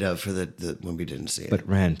 we made up for the when we didn't see it. But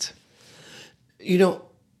Rent. You know,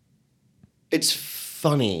 it's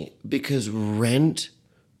funny because Rent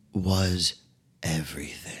was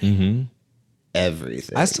everything.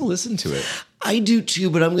 Everything. I still listen to it. I do too,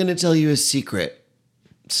 but I'm going to tell you a secret.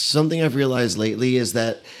 Something I've realized lately is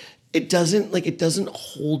that it doesn't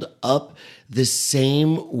hold up the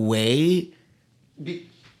same way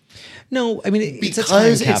No, I mean, it's a time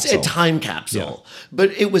because capsule. it's a time capsule. Yeah.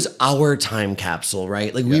 But it was our time capsule,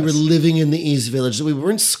 right? Like we Yes. were living in the East Village. So we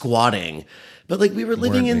weren't squatting, but like we were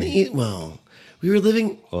living in Weren't the we? East. Well, we were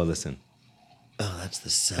living. Oh, listen. Oh, that's the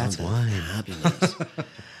sound That's of wine. happiness.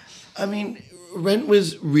 I mean, Rent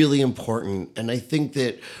was really important. And I think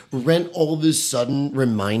that Rent all of a sudden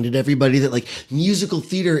reminded everybody that like musical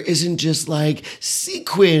theater isn't just like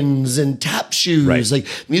sequins and tap shoes. Right. Like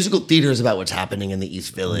musical theater is about what's happening in the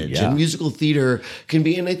East Village. Yeah. And musical theater can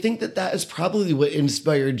be, and I think that that is probably what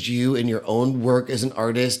inspired you in your own work as an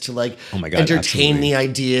artist to like Oh my God, entertain absolutely. the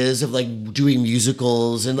ideas of like doing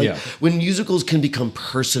musicals and like Yeah. when musicals can become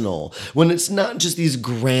personal, when it's not just these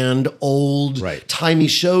grand old Right. timey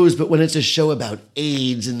shows, but when it's a show about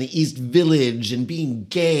AIDS in the East Village and being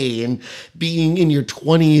gay and being in your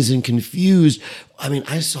 20s and confused. I mean,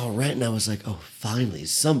 I saw Rent and I was like, oh, finally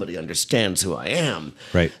somebody understands who I am.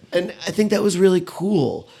 Right. And I think that was really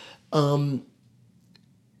cool.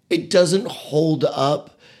 It doesn't hold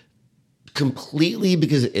up completely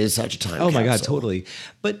because it is such a time. Oh my God, capsule. totally.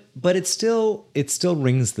 But it still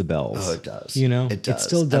rings the bells. Oh, it does. You know, it does. It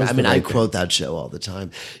still does. I mean, the I right thing. quote that show all the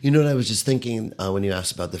time. You know what I was just thinking when you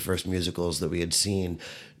asked about the first musicals that we had seen?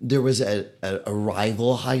 There was a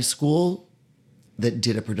rival high school that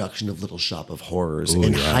did a production of Little Shop of Horrors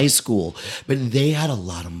in high school, but they had a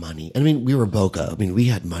lot of money. I mean, we were Boca. I mean, we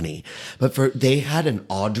had money, but they had an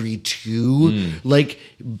Audrey 2 like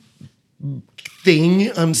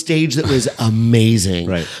thing on stage that was amazing.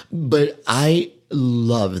 Right. But I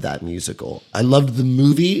love that musical. I loved the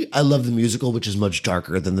movie. I love the musical, which is much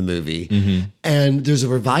darker than the movie. And there's a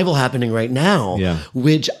revival happening right now,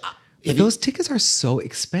 which Those tickets are so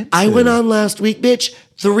expensive. I went on last week, bitch.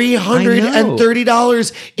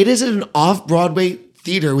 $330. It is an off-Broadway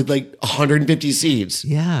theater with like 150 seats.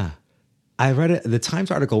 Yeah. I read the Times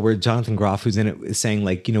article where Jonathan Groff, who's in it, is saying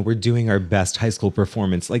like, we're doing our best high school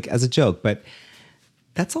performance, like as a joke, but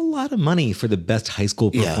that's a lot of money for the best high school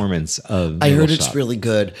performance of I heard Little it's Shop. really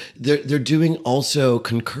good. They're doing also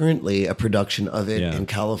concurrently a production of it in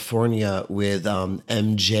California with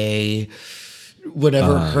MJ,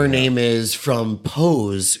 whatever her name is, from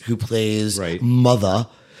Pose, who plays Mother.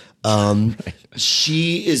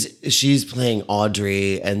 She's playing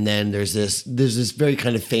Audrey, and then there's this very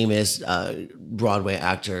kind of famous Broadway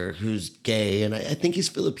actor who's gay, and I think he's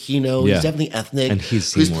Filipino. He's definitely ethnic, and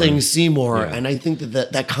he's who's playing Seymour. Yeah. And I think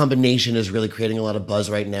that combination is really creating a lot of buzz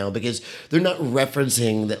right now because they're not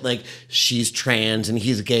referencing that like she's trans and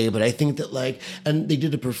he's gay, but I think that like, and they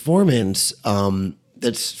did a performance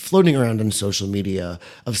that's floating around on social media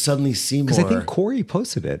of suddenly Seymour. Because I think Corey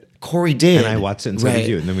posted it. Corey did. And I watched it and so did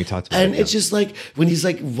you. And then we talked about it. And it's just like when he's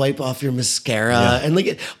like, wipe off your mascara and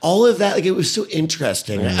like all of that, like it was so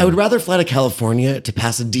interesting. I would rather fly to California to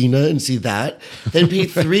Pasadena and see that than pay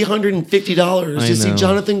 $350 to see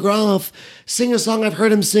Jonathan Groff sing a song I've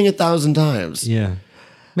heard him sing 1,000 times. Yeah.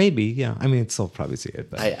 Maybe, yeah. I mean, I'd still probably see it.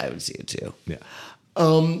 But I would see it too. yeah.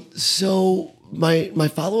 So my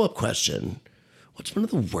follow-up question, what's one of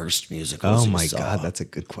the worst musicals Oh you my saw? God, that's a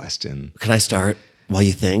good question. Can I start while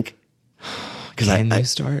you think? Can you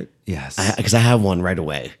start? Yes. Because I have one right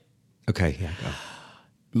away. Okay, yeah, go.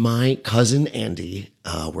 My cousin Andy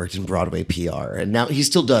worked in Broadway PR, and now he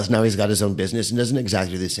still does. Now he's got his own business and doesn't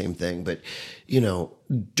exactly do the same thing. But,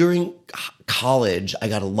 during college, I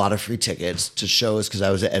got a lot of free tickets to shows because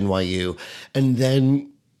I was at NYU. And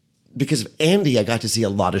then because of Andy, I got to see a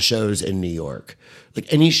lot of shows in New York.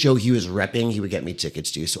 Like any show he was repping, he would get me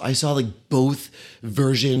tickets to. So I saw like both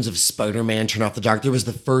versions of Spider-Man Turn Off the Dark. There was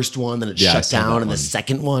the first one, then it shut down, and the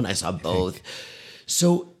second one, I saw both.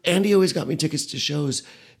 So Andy always got me tickets to shows.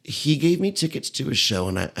 He gave me tickets to a show,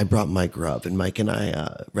 and I brought Mike Grubb, and Mike and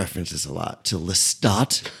I reference this a lot, to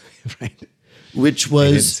Lestat, Right. which was...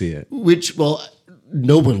 I didn't see it. Which, well...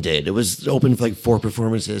 No one did. It was open for like 4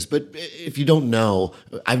 performances. But if you don't know,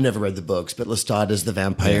 I've never read the books, but Lestat is the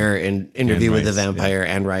vampire in Interview with the Vampire,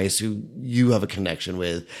 Anne Rice, who you have a connection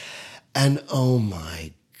with. And oh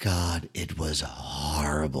my God, it was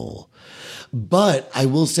horrible. But I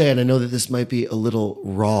will say, and I know that this might be a little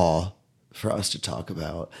raw for us to talk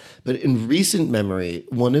about, but in recent memory,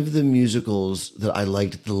 one of the musicals that I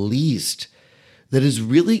liked the least, that is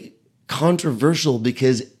really controversial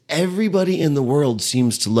because everybody in the world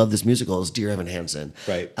seems to love this musical, is Dear Evan Hansen.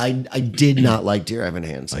 Right. I did not like Dear Evan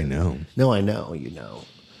Hansen. I know. No, I know, you know.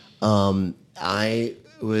 I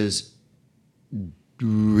was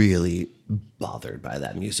really bothered by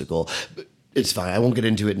that musical. But it's fine. I won't get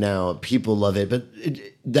into it now. People love it. But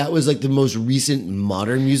that was like the most recent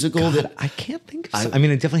modern musical. God, I can't think of... I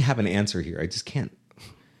mean, I definitely have an answer here. I just can't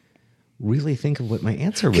really think of what my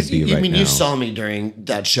answer would be right now. You saw me during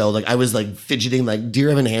that show. Like I was like fidgeting. Like Dear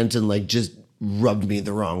Evan Hansen like just rubbed me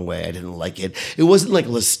the wrong way. I didn't like it. It wasn't like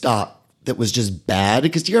Lestat that was just bad,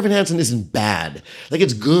 because Dear Evan Hansen isn't bad. Like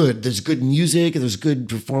it's good. There's good music and there's good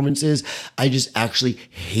performances. I just actually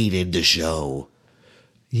hated the show.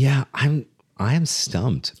 Yeah, I am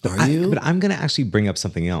stumped. Are you? But I'm going to actually bring up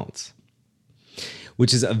something else,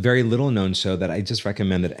 which is a very little known show that I just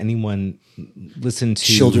recommend that anyone listen to.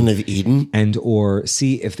 Children of Eden. And or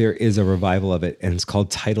see if there is a revival of it. And it's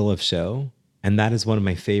called Title of Show. And that is one of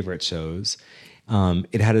my favorite shows.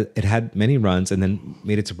 It had many runs and then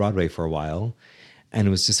made it to Broadway for a while. And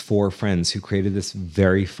it was just 4 friends who created this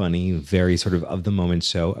very funny, very sort of the moment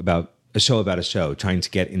show about a show, trying to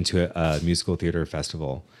get into a musical theater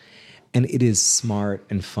festival. And it is smart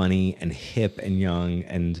and funny and hip and young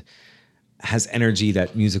and has energy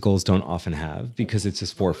that musicals don't often have, because it's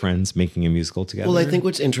just 4 friends making a musical together. Well, I think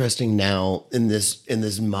what's interesting now in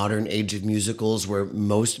this modern age of musicals, where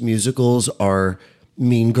most musicals are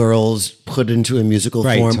Mean Girls put into a musical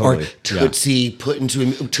Right, form, totally. or Tootsie put into a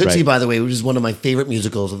Tootsie, Right. by the way, which is one of my favorite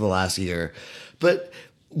musicals of the last year. But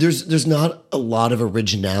there's not a lot of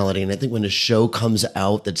originality, and I think when a show comes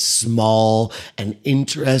out that's small and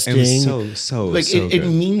interesting, It it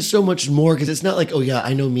means so much more because it's not like, oh yeah,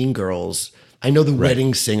 I know Mean Girls. I know The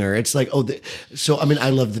Wedding Singer. It's like, I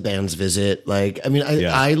love The Band's Visit. Like,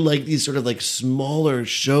 I like these sort of like smaller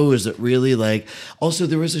shows that really like. Also,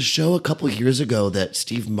 there was a show a couple years ago that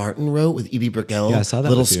Steve Martin wrote with Edie Brickell. Yeah, I saw that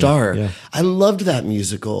Little with you. Star. Yeah. I loved that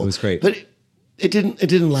musical. It was great. but it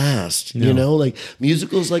didn't last. You know, like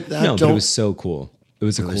musicals like that. No, but it was so cool. It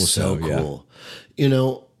was a cool so show. Yeah. cool. You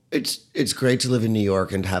know, it's great to live in New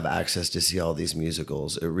York and have access to see all these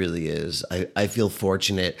musicals. It really is. I feel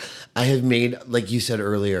fortunate. I have made, like you said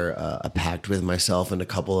earlier, a pact with myself and a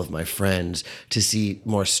couple of my friends to see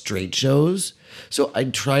more straight shows. So I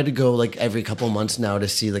try to go like every couple months now to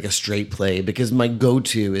see like a straight play because my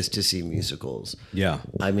go-to is to see musicals. Yeah.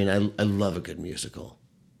 I mean, I love a good musical.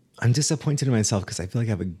 I'm disappointed in myself because I feel like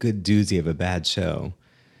I have a good doozy of a bad show.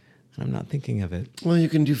 And I'm not thinking of it. Well, you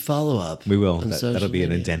can do follow-up. We will. on That'll social be an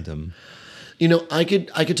media. addendum. You know, I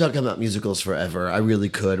could talk about musicals forever. I really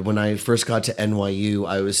could. When I first got to NYU,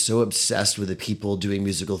 I was so obsessed with the people doing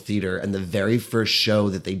musical theater, and the very first show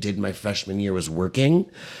that they did my freshman year was Working,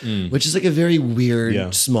 which is like a very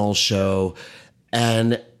weird small show.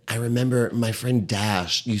 And I remember my friend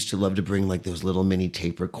Dash used to love to bring like those little mini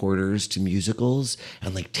tape recorders to musicals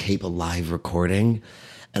and like tape a live recording.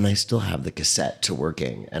 And I still have the cassette to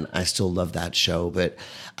Working, and I still love that show. But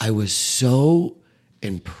I was so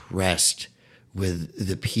impressed with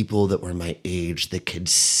the people that were my age that could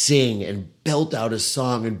sing and belt out a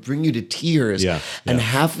song and bring you to tears. Yeah, And yeah.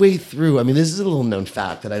 halfway through, I mean, this is a little known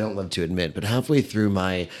fact that I don't love to admit, but halfway through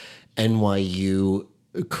my NYU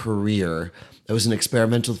career, I was an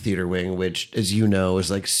experimental theater wing, which, as you know, is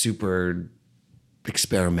like super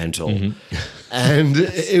experimental. And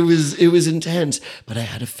it was intense, but I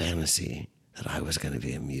had a fantasy that I was going to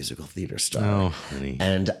be a musical theater star. Oh, honey.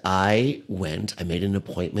 And I made an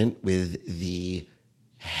appointment with the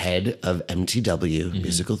head of MTW,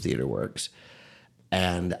 Musical Theater Works,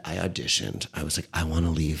 and I auditioned. I was like, I want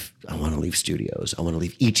to leave studios. I want to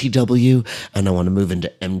leave ETW and I want to move into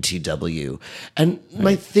MTW. And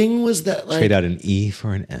my thing was that like Trade out an E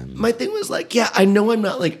for an M. my thing was like, yeah, I know I'm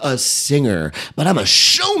not like a singer, but I'm a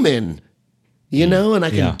showman, you know, and I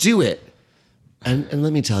can Yeah. do it. And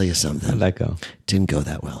let me tell you something. How'd that go? Didn't go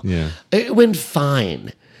that well. Yeah. It went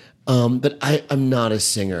fine. But I'm not a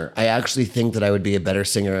singer. I actually think that I would be a better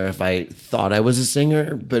singer if I thought I was a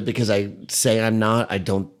singer, but because I say I'm not,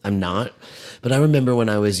 I'm not. But I remember when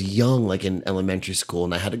I was young, like in elementary school,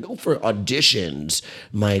 and I had to go for auditions,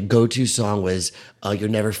 my go-to song was You're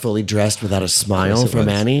Never Fully Dressed Without a Smile it from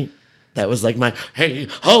was. Annie. That was like my, hey,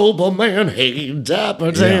 hobo man, hey,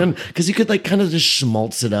 dapper Dan. Because you could like kind of just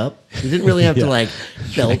schmaltz it up. You didn't really have to like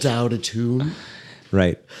belt out a tune.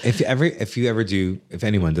 Right. If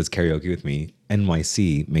anyone does karaoke with me,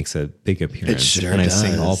 NYC makes a big appearance. sure and I does.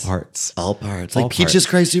 sing all parts. All parts. All Like Peaches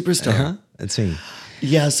parts. Cry Superstar. Uh-huh. That's me.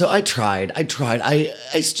 Yeah, so I tried. I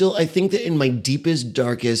think that in my deepest,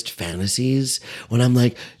 darkest fantasies, when I'm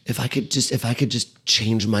like, if I could just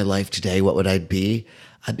change my life today, what would I be?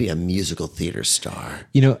 I'd be a musical theater star.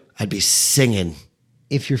 You know, I'd be singing.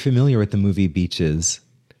 if you're familiar with the movie Beaches,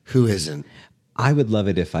 Who isn't? I would love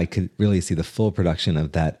it if I could really see the full production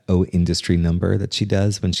of that O Industry number that she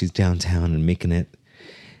does when she's downtown and making it.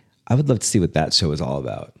 I would love to see what that show is all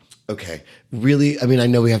about. Okay. Really, I mean, I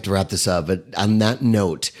know we have to wrap this up, but on that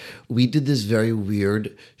note, we did this very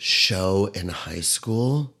weird show in high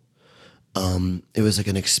school. It was like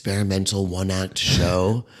an experimental one-act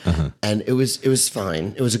show, and it was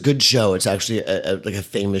fine. It was a good show. It's actually like a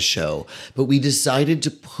famous show. But we decided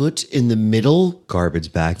to put in the middle,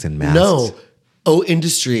 Garbage bags and masks. no, O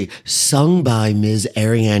Industry, sung by Ms.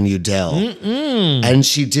 Ariane Udell. And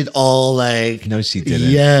she did all like... No, she didn't.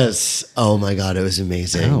 Yes. Oh my God, it was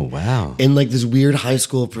amazing. Oh, wow. In like this weird high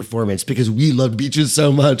school performance because we loved Beaches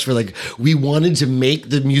so much. We wanted to make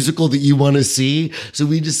the musical that you want to see. So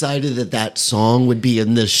we decided that song would be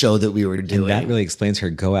in this show that we were doing. And that really explains her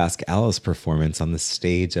Go Ask Alice performance on the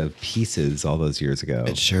stage of Pieces all those years ago.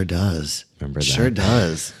 It sure does. Remember that? Sure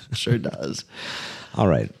does. Sure does. All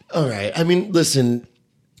right. All right. I mean, listen,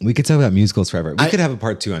 We could talk about musicals forever. We could have a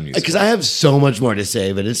part 2 on musicals. because I have so much more to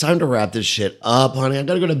say, but it's time to wrap this shit up, honey. I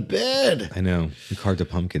gotta go to bed. I know. We carved a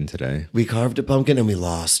pumpkin today. We carved a pumpkin and we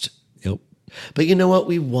lost. Yep. But you know what?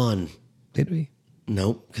 We won. Did we?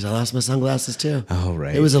 Nope, because I lost my sunglasses too. Oh,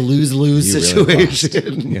 right. It was a lose-lose You really lost.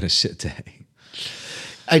 situation. You had a shit day.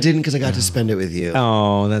 I didn't because I got to spend it with you.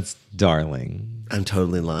 Oh, that's darling. I'm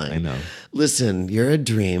totally lying. I know. Listen, you're a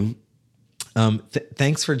dream.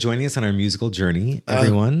 Thanks for joining us on our musical journey,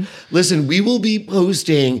 everyone. Listen, we will be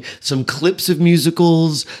posting some clips of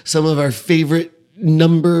musicals, some of our favorite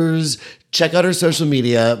numbers. Check out our social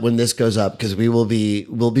media when this goes up because we'll be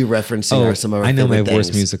referencing some of our I know my favorite worst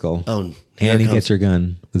things. musical. Oh, here Annie it comes. Get Your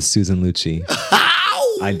Gun with Susan Lucci.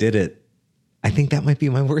 I did it. I think that might be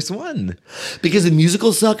my worst one. Because the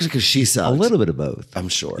musical sucks because she sucks. A little bit of both. I'm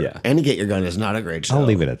sure. Yeah. And Get Your Gun is not a great show. I'll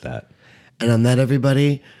leave it at that. And on that,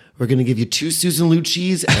 everybody, we're going to give you 2 Susan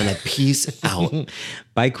Lucci's and a peace out.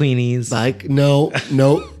 Bye, Queenies. Bye. No.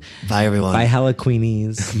 Bye, everyone. Bye, Hella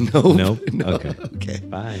Queenies. Nope. Nope. No. Okay. Okay.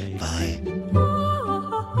 Bye. Bye.